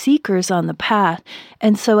them are seekers on the path.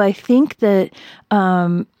 And so I think that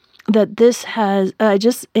that this has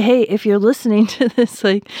hey, if you're listening to this,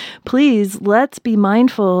 like, please, let's be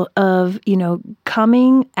mindful of,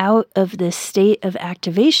 coming out of this state of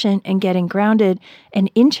activation and getting grounded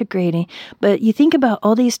and integrating. But you think about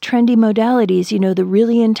all these trendy modalities, the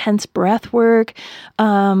really intense breath work.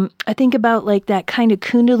 I think about like that kind of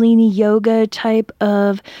Kundalini yoga type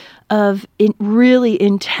of really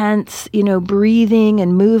intense, breathing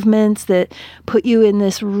and movements that put you in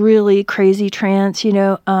this really crazy trance,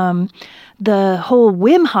 the whole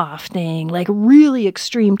Wim Hof thing, like really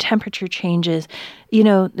extreme temperature changes.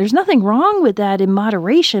 There's nothing wrong with that in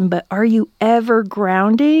moderation, but are you ever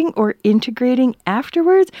grounding or integrating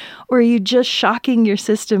afterwards? Or are you just shocking your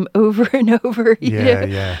system over and over?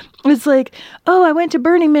 Yeah. It's like, oh, I went to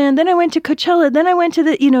Burning Man, then I went to Coachella, then I went to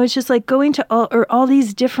it's just like going to all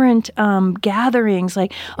these different gatherings.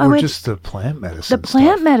 Like, just the plant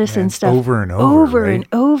medicine stuff. Over and over, right? And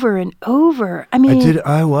over and over. I mean, I did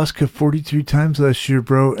ayahuasca 43 times last year,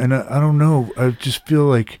 bro, and I don't know. I just feel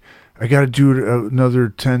like I got to do it another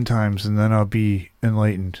 10 times, and then I'll be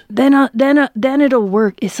enlightened. Then it'll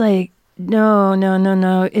work. It's like, no.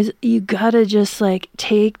 You gotta just like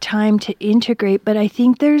take time to integrate. But I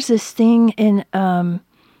think there's this thing in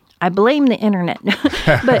I blame the internet,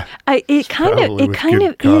 but it kind of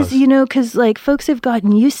is, because like folks have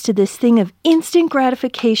gotten used to this thing of instant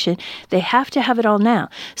gratification. They have to have it all now.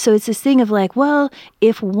 So it's this thing of like, well,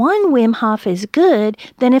 if one Wim Hof is good,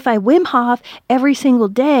 then if I Wim Hof every single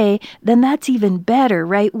day, then that's even better,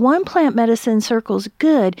 right? One plant medicine circle's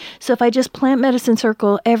good. So if I just plant medicine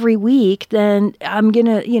circle every week, then I'm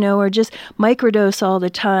gonna, or just microdose all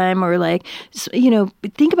the time, or like,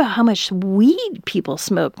 think about how much weed people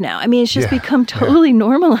smoke now. I mean, it's just become totally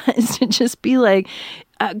normalized to just be like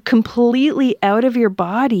completely out of your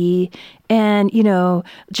body, and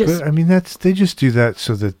just. But, I mean, they just do that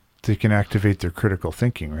so that they can activate their critical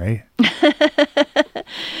thinking, right?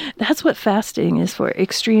 That's what fasting is for: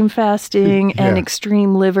 extreme fasting and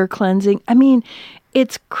extreme liver cleansing. I mean,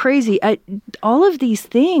 it's crazy. All of these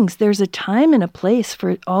things, there's a time and a place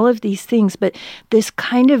for all of these things, but this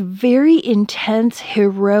kind of very intense,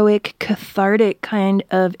 heroic, cathartic kind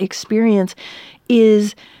of experience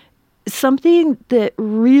is something that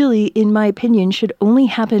really, in my opinion, should only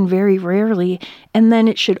happen very rarely. And then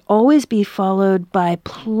it should always be followed by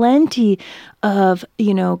plenty of,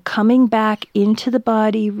 coming back into the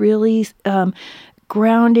body, really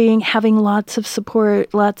grounding, having lots of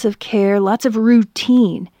support, lots of care, lots of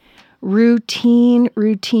routine. This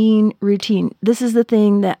is the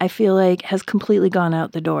thing that I feel like has completely gone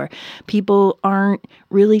out the door. People aren't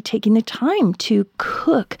really taking the time to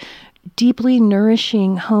cook deeply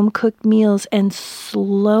nourishing home-cooked meals and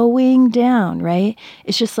slowing down, right?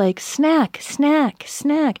 It's just like snack.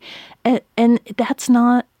 And that's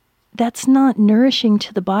not nourishing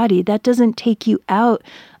to the body. That doesn't take you out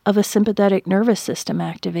of a sympathetic nervous system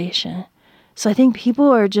activation. So I think people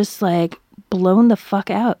are just like blown the fuck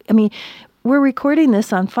out. I mean, we're recording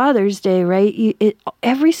this on Father's Day, right?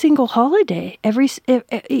 Every single holiday,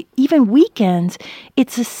 even weekends,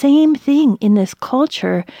 it's the same thing in this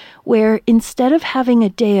culture where instead of having a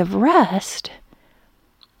day of rest,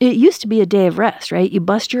 it used to be a day of rest, right? You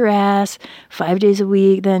bust your ass 5 days a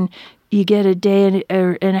week, then you get a day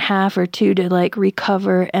and a half or two to like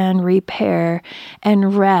recover and repair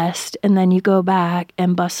and rest, and then you go back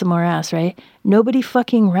and bust some more ass, right? Nobody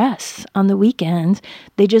fucking rests on the weekends.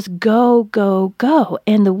 They just go, go, go.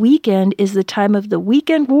 And the weekend is the time of the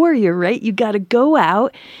weekend warrior, right? You got to go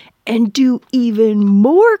out and do even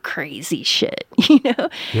more crazy shit, you know?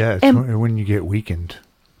 Yeah, it's when you get weakened.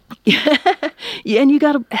 Yeah, and you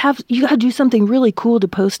gotta do something really cool to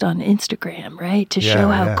post on Instagram, right? To show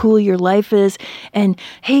how cool your life is. And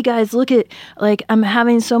hey guys, look at, like, I'm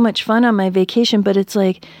having so much fun on my vacation, but it's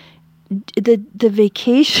like the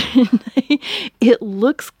vacation, it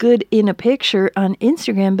looks good in a picture on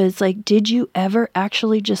Instagram, but it's like, did you ever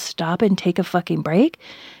actually just stop and take a fucking break?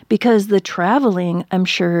 Because the traveling, I'm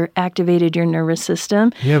sure, activated your nervous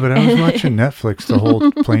system. Yeah, but I was watching Netflix the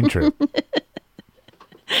whole plane trip.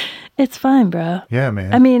 It's fine, bro. Yeah,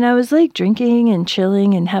 man. I mean, I was like drinking and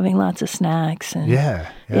chilling and having lots of snacks. And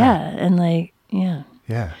yeah. And like, yeah.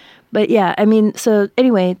 Yeah. But yeah, I mean, so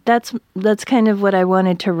anyway, that's kind of what I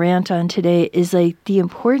wanted to rant on today, is like the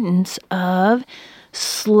importance of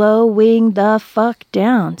slowing the fuck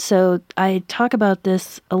down. So I talk about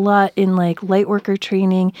this a lot in like light worker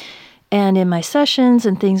training and in my sessions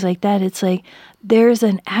and things like that. It's like, there's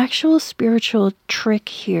an actual spiritual trick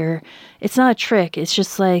here. It's not a trick. It's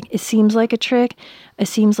just like, it seems like a trick. It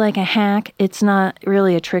seems like a hack. It's not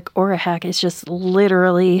really a trick or a hack. It's just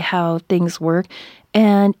literally how things work.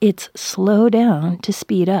 And it's slow down to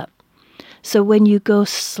speed up. So when you go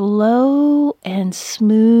slow and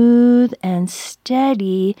smooth and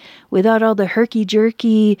steady without all the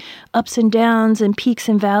herky-jerky ups and downs and peaks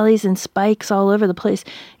and valleys and spikes all over the place,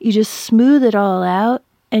 you just smooth it all out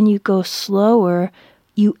and you go slower,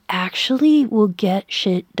 you actually will get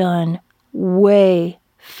shit done way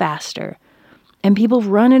faster. And people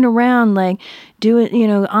running around like doing, you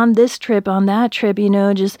know, on this trip, on that trip, you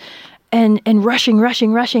know, just... And rushing.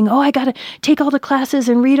 Oh, I got to take all the classes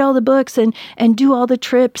and read all the books and do all the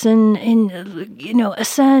trips and, you know,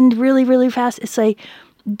 ascend really, really fast. It's like,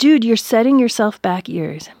 dude, you're setting yourself back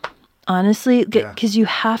years. Honestly, because you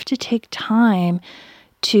have to take time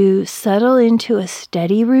to settle into a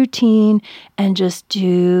steady routine and just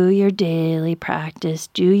do your daily practice,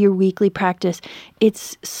 do your weekly practice.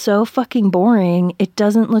 It's so fucking boring. It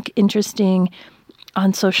doesn't look interesting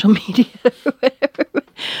on social media or whatever.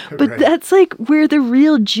 But that's like where the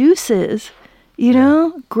real juice is, you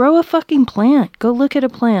know? Grow a fucking plant. Go look at a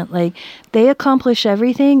plant. Like, they accomplish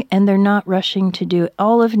everything and they're not rushing to do it.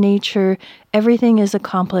 All of nature, everything is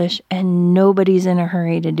accomplished and nobody's in a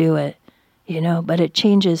hurry to do it, you know? But it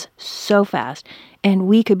changes so fast. And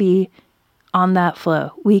we could be on that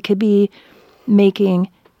flow. We could be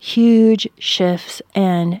making huge shifts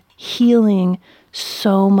and healing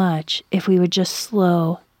so much if we would just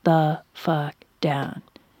slow the fuck down.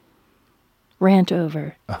 Rant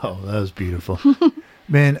over. Oh, that was beautiful.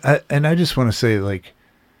 Man, I just want to say, like,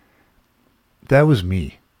 that was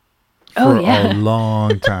me for a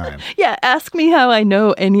long time. Yeah, ask me how I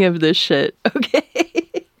know any of this shit,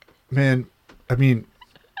 okay? Man, I mean,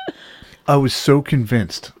 I was so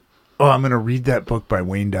convinced. Oh, I'm going to read that book by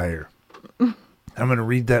Wayne Dyer. I'm going to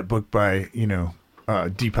read that book by, you know,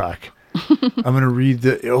 Deepak. I'm going to read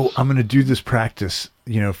I'm going to do this practice,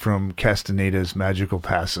 you know, from Castaneda's Magical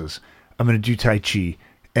Passes. I'm going to do Tai Chi,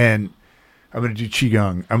 and I'm going to do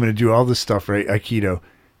Qigong. I'm going to do all this stuff, right? Aikido.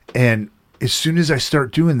 And as soon as I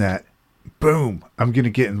start doing that, boom, I'm going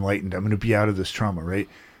to get enlightened. I'm going to be out of this trauma, right?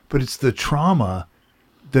 But it's the trauma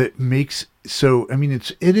that makes, so, I mean,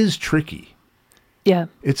 it is tricky. Yeah.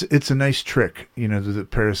 It's a nice trick, you know, that the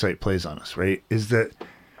parasite plays on us, right? Is that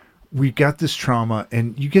we got this trauma,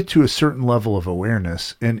 and you get to a certain level of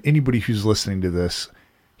awareness, and anybody who's listening to this,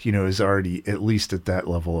 you know, is already at least at that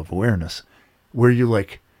level of awareness where you're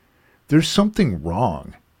like, there's something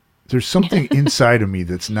wrong. There's something inside of me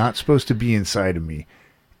that's not supposed to be inside of me.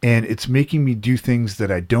 And it's making me do things that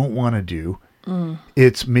I don't want to do.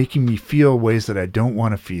 It's making me feel ways that I don't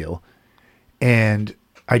want to feel. And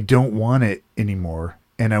I don't want it anymore.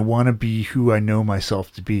 And I want to be who I know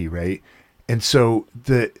myself to be, right? And so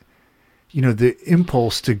the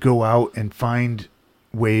impulse to go out and find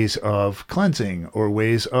ways of cleansing or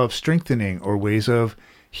ways of strengthening or ways of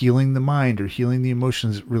healing the mind or healing the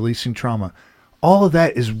emotions, releasing trauma, all of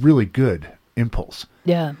that is really good impulse.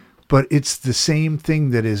 Yeah. But it's the same thing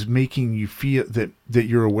that is making you feel that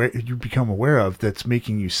you're aware, you become aware of, that's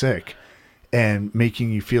making you sick and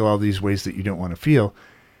making you feel all these ways that you don't want to feel,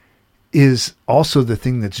 is also the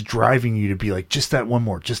thing that's driving you to be like, just that one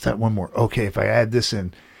more. Okay, if I add this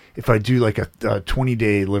in, if I do like a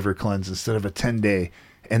 20-day liver cleanse instead of a 10-day,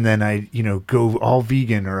 and then I, go all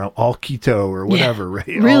vegan or all keto or whatever, right?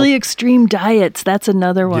 Really extreme diets. That's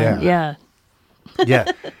another one. Yeah.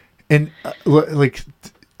 Yeah. And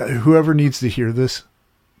whoever needs to hear this,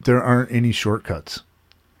 there aren't any shortcuts.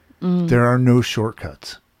 There are no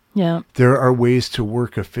shortcuts. Yeah. There are ways to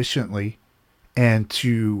work efficiently and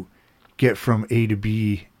to get from A to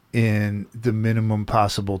B in the minimum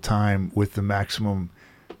possible time with the maximum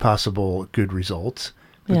possible good results.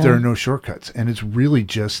 But there are no shortcuts. And it's really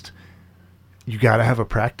just, you got to have a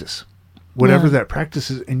practice. Whatever that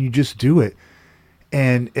practice is, and you just do it.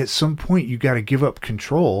 And at some point, you got to give up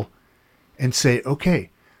control and say,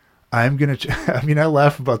 okay, I'm going to, I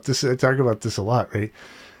laugh about this. I talk about this a lot, right?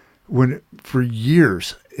 When for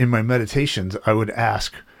years in my meditations, I would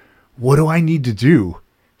ask, what do I need to do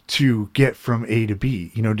to get from A to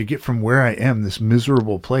B, to get from where I am, this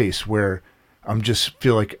miserable place where I'm just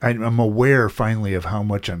feel like I'm aware finally of how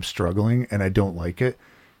much I'm struggling and I don't like it,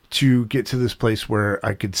 to get to this place where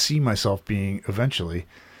I could see myself being eventually.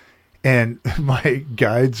 And my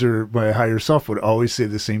guides or my higher self would always say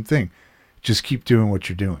the same thing. Just keep doing what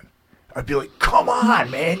you're doing. I'd be like, come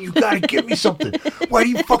on, man, you got to give me something. Why do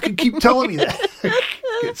you fucking keep telling me that?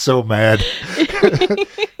 Get so mad.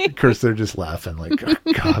 Of course, they're just laughing like, oh,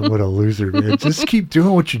 God, what a loser, man. Just keep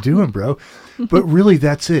doing what you're doing, bro. But really,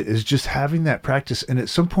 that's it, is just having that practice. And at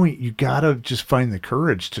some point, you got to just find the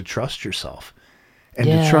courage to trust yourself and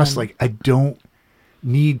to trust, like, I don't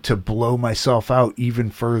need to blow myself out even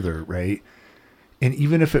further, right? And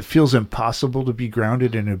even if it feels impossible to be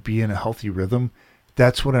grounded and to be in a healthy rhythm,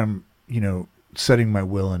 that's what I'm, setting my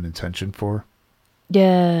will and intention for.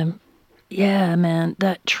 Yeah. Yeah, man.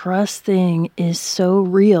 That trust thing is so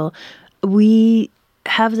real. We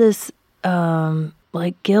have this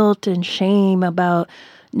guilt and shame about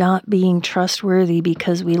not being trustworthy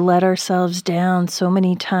because we let ourselves down so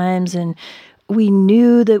many times, and we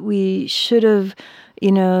knew that we should have,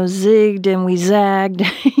 zigged and we zagged,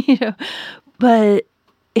 but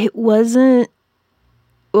it wasn't.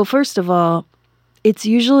 Well, first of all, it's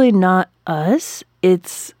usually not us.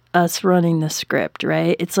 It's us running the script,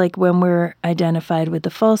 right? It's like when we're identified with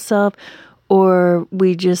the false self, or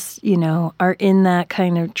we just, are in that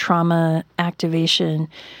kind of trauma activation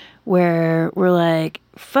where we're like,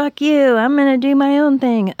 fuck you, I'm going to do my own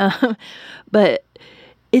thing. But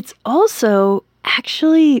it's also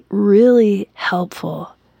actually really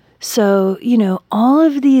helpful. So, all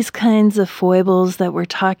of these kinds of foibles that we're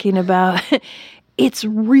talking about, it's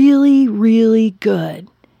really, really good.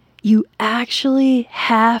 You actually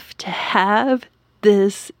have to have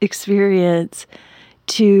this experience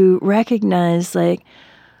to recognize, like,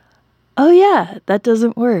 oh yeah, that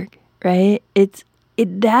doesn't work, right?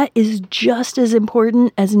 That is just as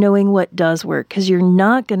important as knowing what does work, because you're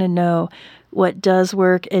not going to know what does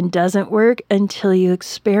work and doesn't work until you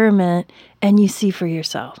experiment and you see for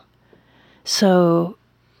yourself. So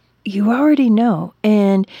you already know.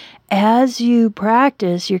 And as you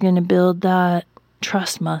practice, you're going to build that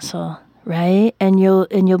trust muscle, right? And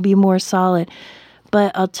you'll be more solid.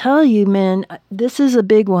 But I'll tell you, man, this is a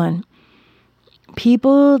big one.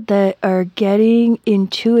 People that are getting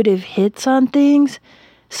intuitive hits on things,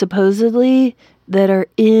 supposedly, that are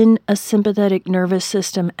in a sympathetic nervous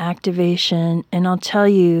system activation, and I'll tell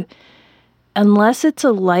you, unless it's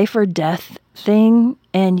a life or death thing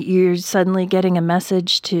and you're suddenly getting a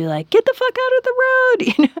message to, like, get the fuck out of the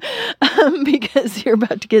road, because you're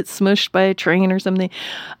about to get smushed by a train or something.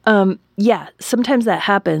 Yeah, sometimes that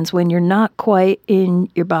happens when you're not quite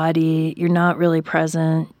in your body, you're not really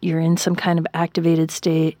present, you're in some kind of activated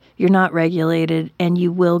state, you're not regulated, and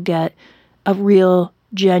you will get a real,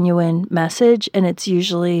 genuine message, and it's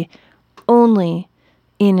usually only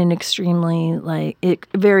in an extremely,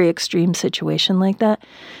 very extreme situation like that.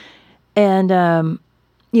 And,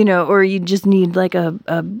 or you just need like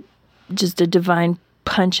just a divine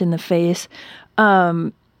punch in the face.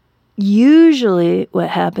 Usually what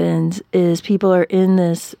happens is people are in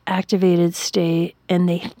this activated state and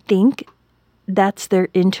they think that's their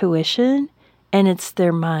intuition and it's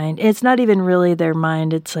their mind. It's not even really their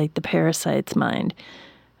mind. It's like the parasite's mind.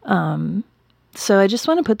 So I just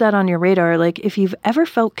want to put that on your radar. Like, if you've ever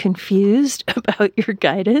felt confused about your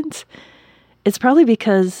guidance, it's probably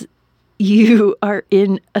because you are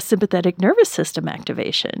in a sympathetic nervous system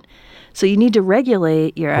activation. So you need to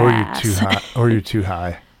regulate your ass. You're too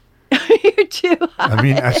high. You're too high. I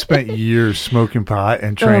mean, I spent years smoking pot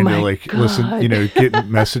and trying to listen, get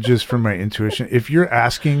messages from my intuition. If you're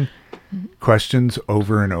asking questions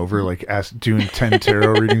over and over, like doing 10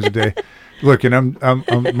 tarot readings a day, Look, and I'm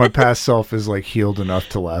my past self is like healed enough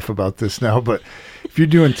to laugh about this now, but if you're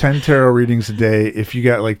doing 10 tarot readings a day, if you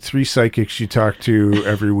got like 3 psychics you talk to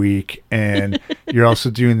every week, and you're also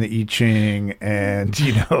doing the I Ching, and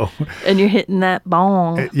and you're hitting that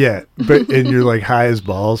bong. yeah, and you're like high as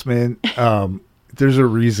balls, man. There's a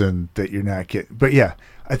reason that you're not getting. But yeah,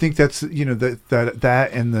 I think that's that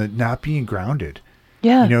and the not being grounded.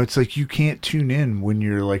 Yeah, it's like you can't tune in when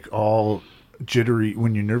you're like all jittery,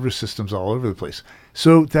 when your nervous system's all over the place.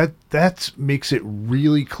 So that makes it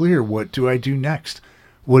really clear. What do I do next?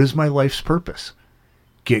 What is my life's purpose?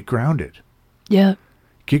 Get grounded. Yeah.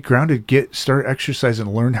 Get grounded. Start exercising.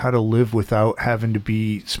 Learn how to live without having to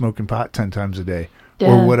be smoking pot 10 times a day,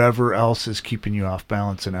 or whatever else is keeping you off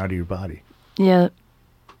balance and out of your body. Yeah.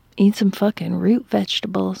 Eat some fucking root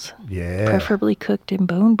vegetables. Yeah. Preferably cooked in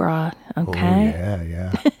bone broth. Okay. Oh,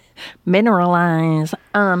 yeah. Mineralize.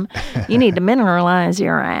 You need to mineralize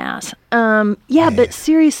your ass. Yeah, but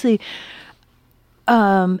seriously,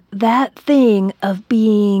 that thing of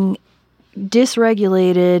being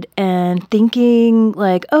dysregulated and thinking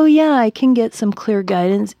like, oh yeah, I can get some clear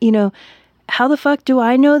guidance. How the fuck do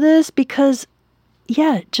I know this? Because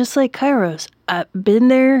yeah, just like Kairos, I've been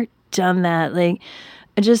there, done that. Like,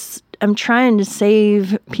 I'm trying to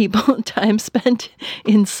save people time spent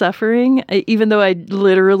in suffering, even though I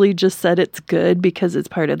literally just said it's good because it's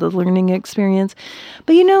part of the learning experience.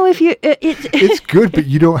 But if you, it's good, but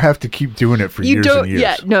you don't have to keep doing it for years and years.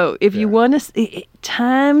 Yeah, no. If you want to,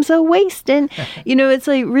 time's a wasting. It's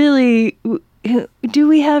like, really, do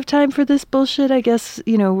we have time for this bullshit? I guess,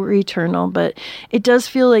 we're eternal, but it does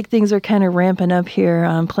feel like things are kind of ramping up here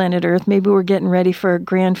on planet Earth. Maybe we're getting ready for a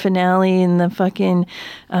grand finale in the fucking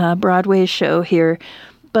Broadway show here.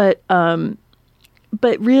 But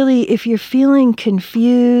really, if you're feeling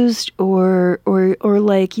confused or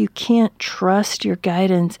like you can't trust your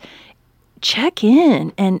guidance, check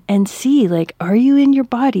in and see, like, are you in your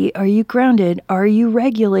body? Are you grounded? Are you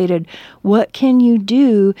regulated? What can you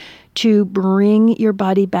do to bring your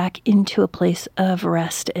body back into a place of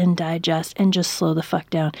rest and digest and just slow the fuck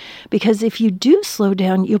down? Because if you do slow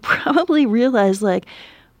down, you'll probably realize, like,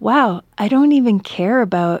 wow, I don't even care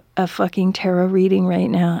about a fucking tarot reading right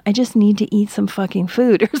now. I just need to eat some fucking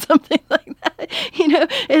food or something like that.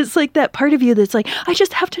 It's like that part of you that's like, I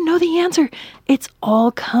just have to know the answer. It's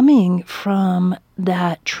all coming from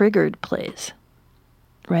that triggered place,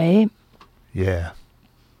 right? Yeah.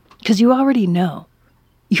 Because you already know.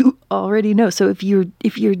 You already know. So if you're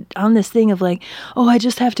on this thing of like, oh, I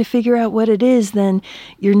just have to figure out what it is, then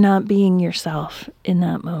you're not being yourself in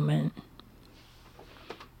that moment.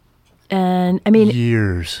 And I mean,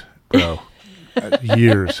 years, bro.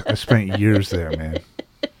 Years. I spent years there, man.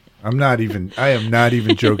 I am not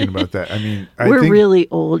even joking about that. I mean, we're really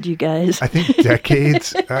old, you guys. I think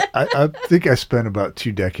decades. I think I spent about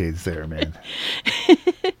 2 decades there, man.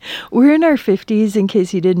 We're in our 50s, in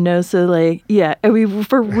case you didn't know. So, like, yeah, I mean,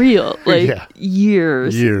 for real, like,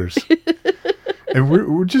 years. And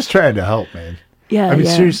we're just trying to help, man. Yeah. I mean,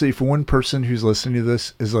 seriously, if one person who's listening to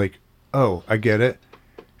this is like, oh, I get it.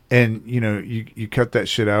 And, you cut that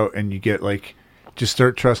shit out and you get like, just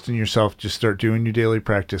start trusting yourself. Just start doing your daily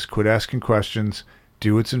practice. Quit asking questions.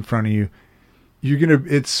 Do what's in front of you.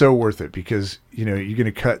 It's so worth it because, you're going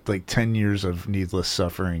to cut like 10 years of needless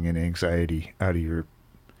suffering and anxiety out of your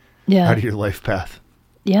life path.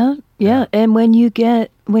 Yeah. And when you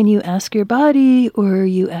ask your body or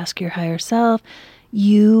you ask your higher self,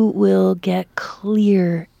 you will get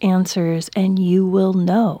clear answers and you will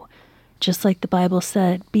know. Just like the Bible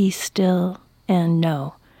said, be still and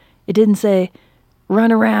know. It didn't say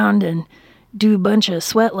run around and do a bunch of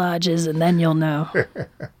sweat lodges and then you'll know.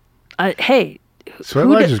 Hey, sweat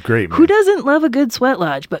lodge is great, man. Who doesn't love a good sweat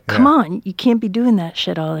lodge? But come on, you can't be doing that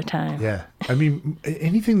shit all the time. Yeah. I mean,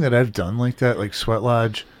 anything that I've done like that, like sweat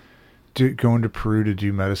lodge, going to Peru to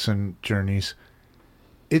do medicine journeys,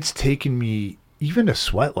 it's taken me, even a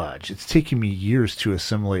sweat lodge, it's taken me years to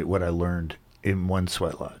assimilate what I learned in one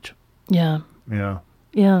sweat lodge. Yeah. Yeah.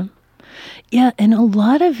 Yeah. And a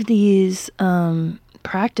lot of these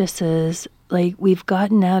practices, like, we've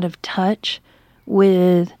gotten out of touch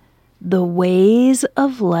with the ways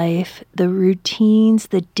of life, the routines,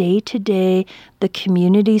 the day-to-day, the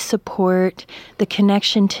community support, the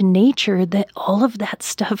connection to nature, that all of that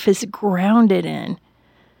stuff is grounded in.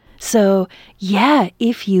 So, yeah,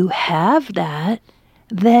 if you have that,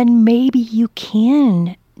 then maybe you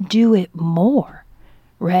can do it more,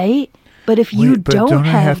 right? But if you don't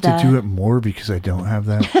have that, to do it more because I don't have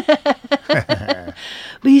that.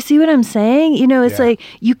 But you see what I'm saying? It's like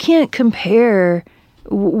you can't compare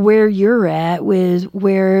where you're at with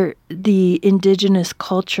where the indigenous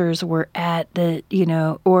cultures were at that,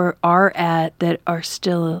 or are at that are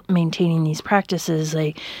still maintaining these practices.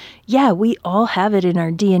 Like, yeah, we all have it in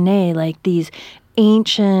our DNA, like these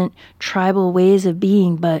ancient tribal ways of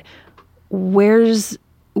being, but where's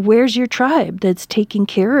your tribe that's taking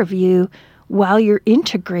care of you while you're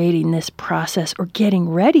integrating this process or getting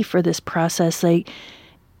ready for this process? Like,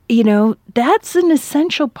 that's an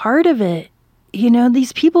essential part of it.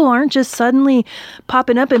 These people aren't just suddenly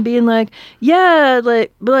popping up and being like, yeah,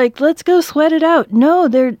 like let's go sweat it out. No,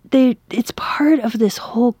 it's part of this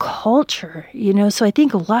whole culture, So I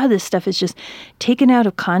think a lot of this stuff is just taken out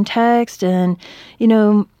of context, and,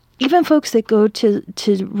 even folks that go to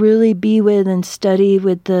really be with and study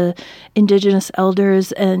with the indigenous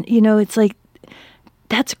elders, and, it's like,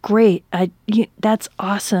 that's great. That's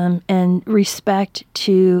awesome, and respect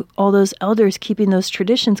to all those elders keeping those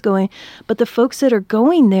traditions going. But the folks that are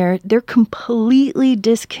going there, they're completely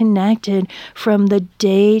disconnected from the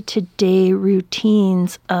day-to-day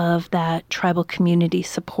routines of that tribal community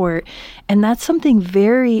support. And that's something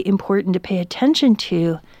very important to pay attention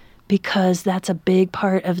to, because that's a big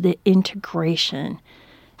part of the integration.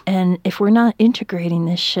 And if we're not integrating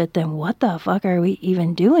this shit, then what the fuck are we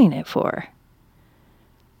even doing it for?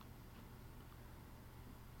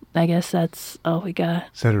 I guess that's all we got.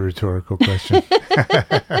 Is that a rhetorical question?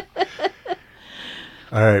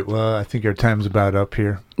 All right. Well, I think our time's about up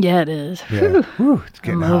here. Yeah, it is. Yeah. Whew, it's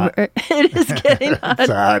getting hot. It is getting hot.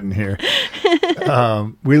 It's hot in here.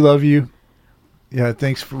 We love you. Yeah.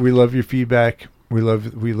 Thanks. We love your feedback. We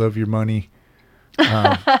love your money.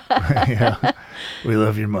 Yeah. We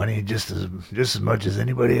love your money just as much as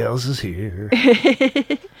anybody else is here.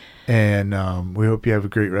 And we hope you have a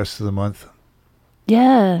great rest of the month.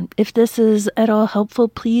 Yeah, if this is at all helpful,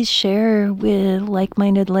 please share with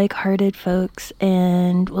like-minded, like-hearted folks,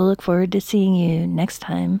 and we'll look forward to seeing you next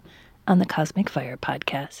time on the Cosmic Fire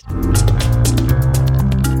Podcast.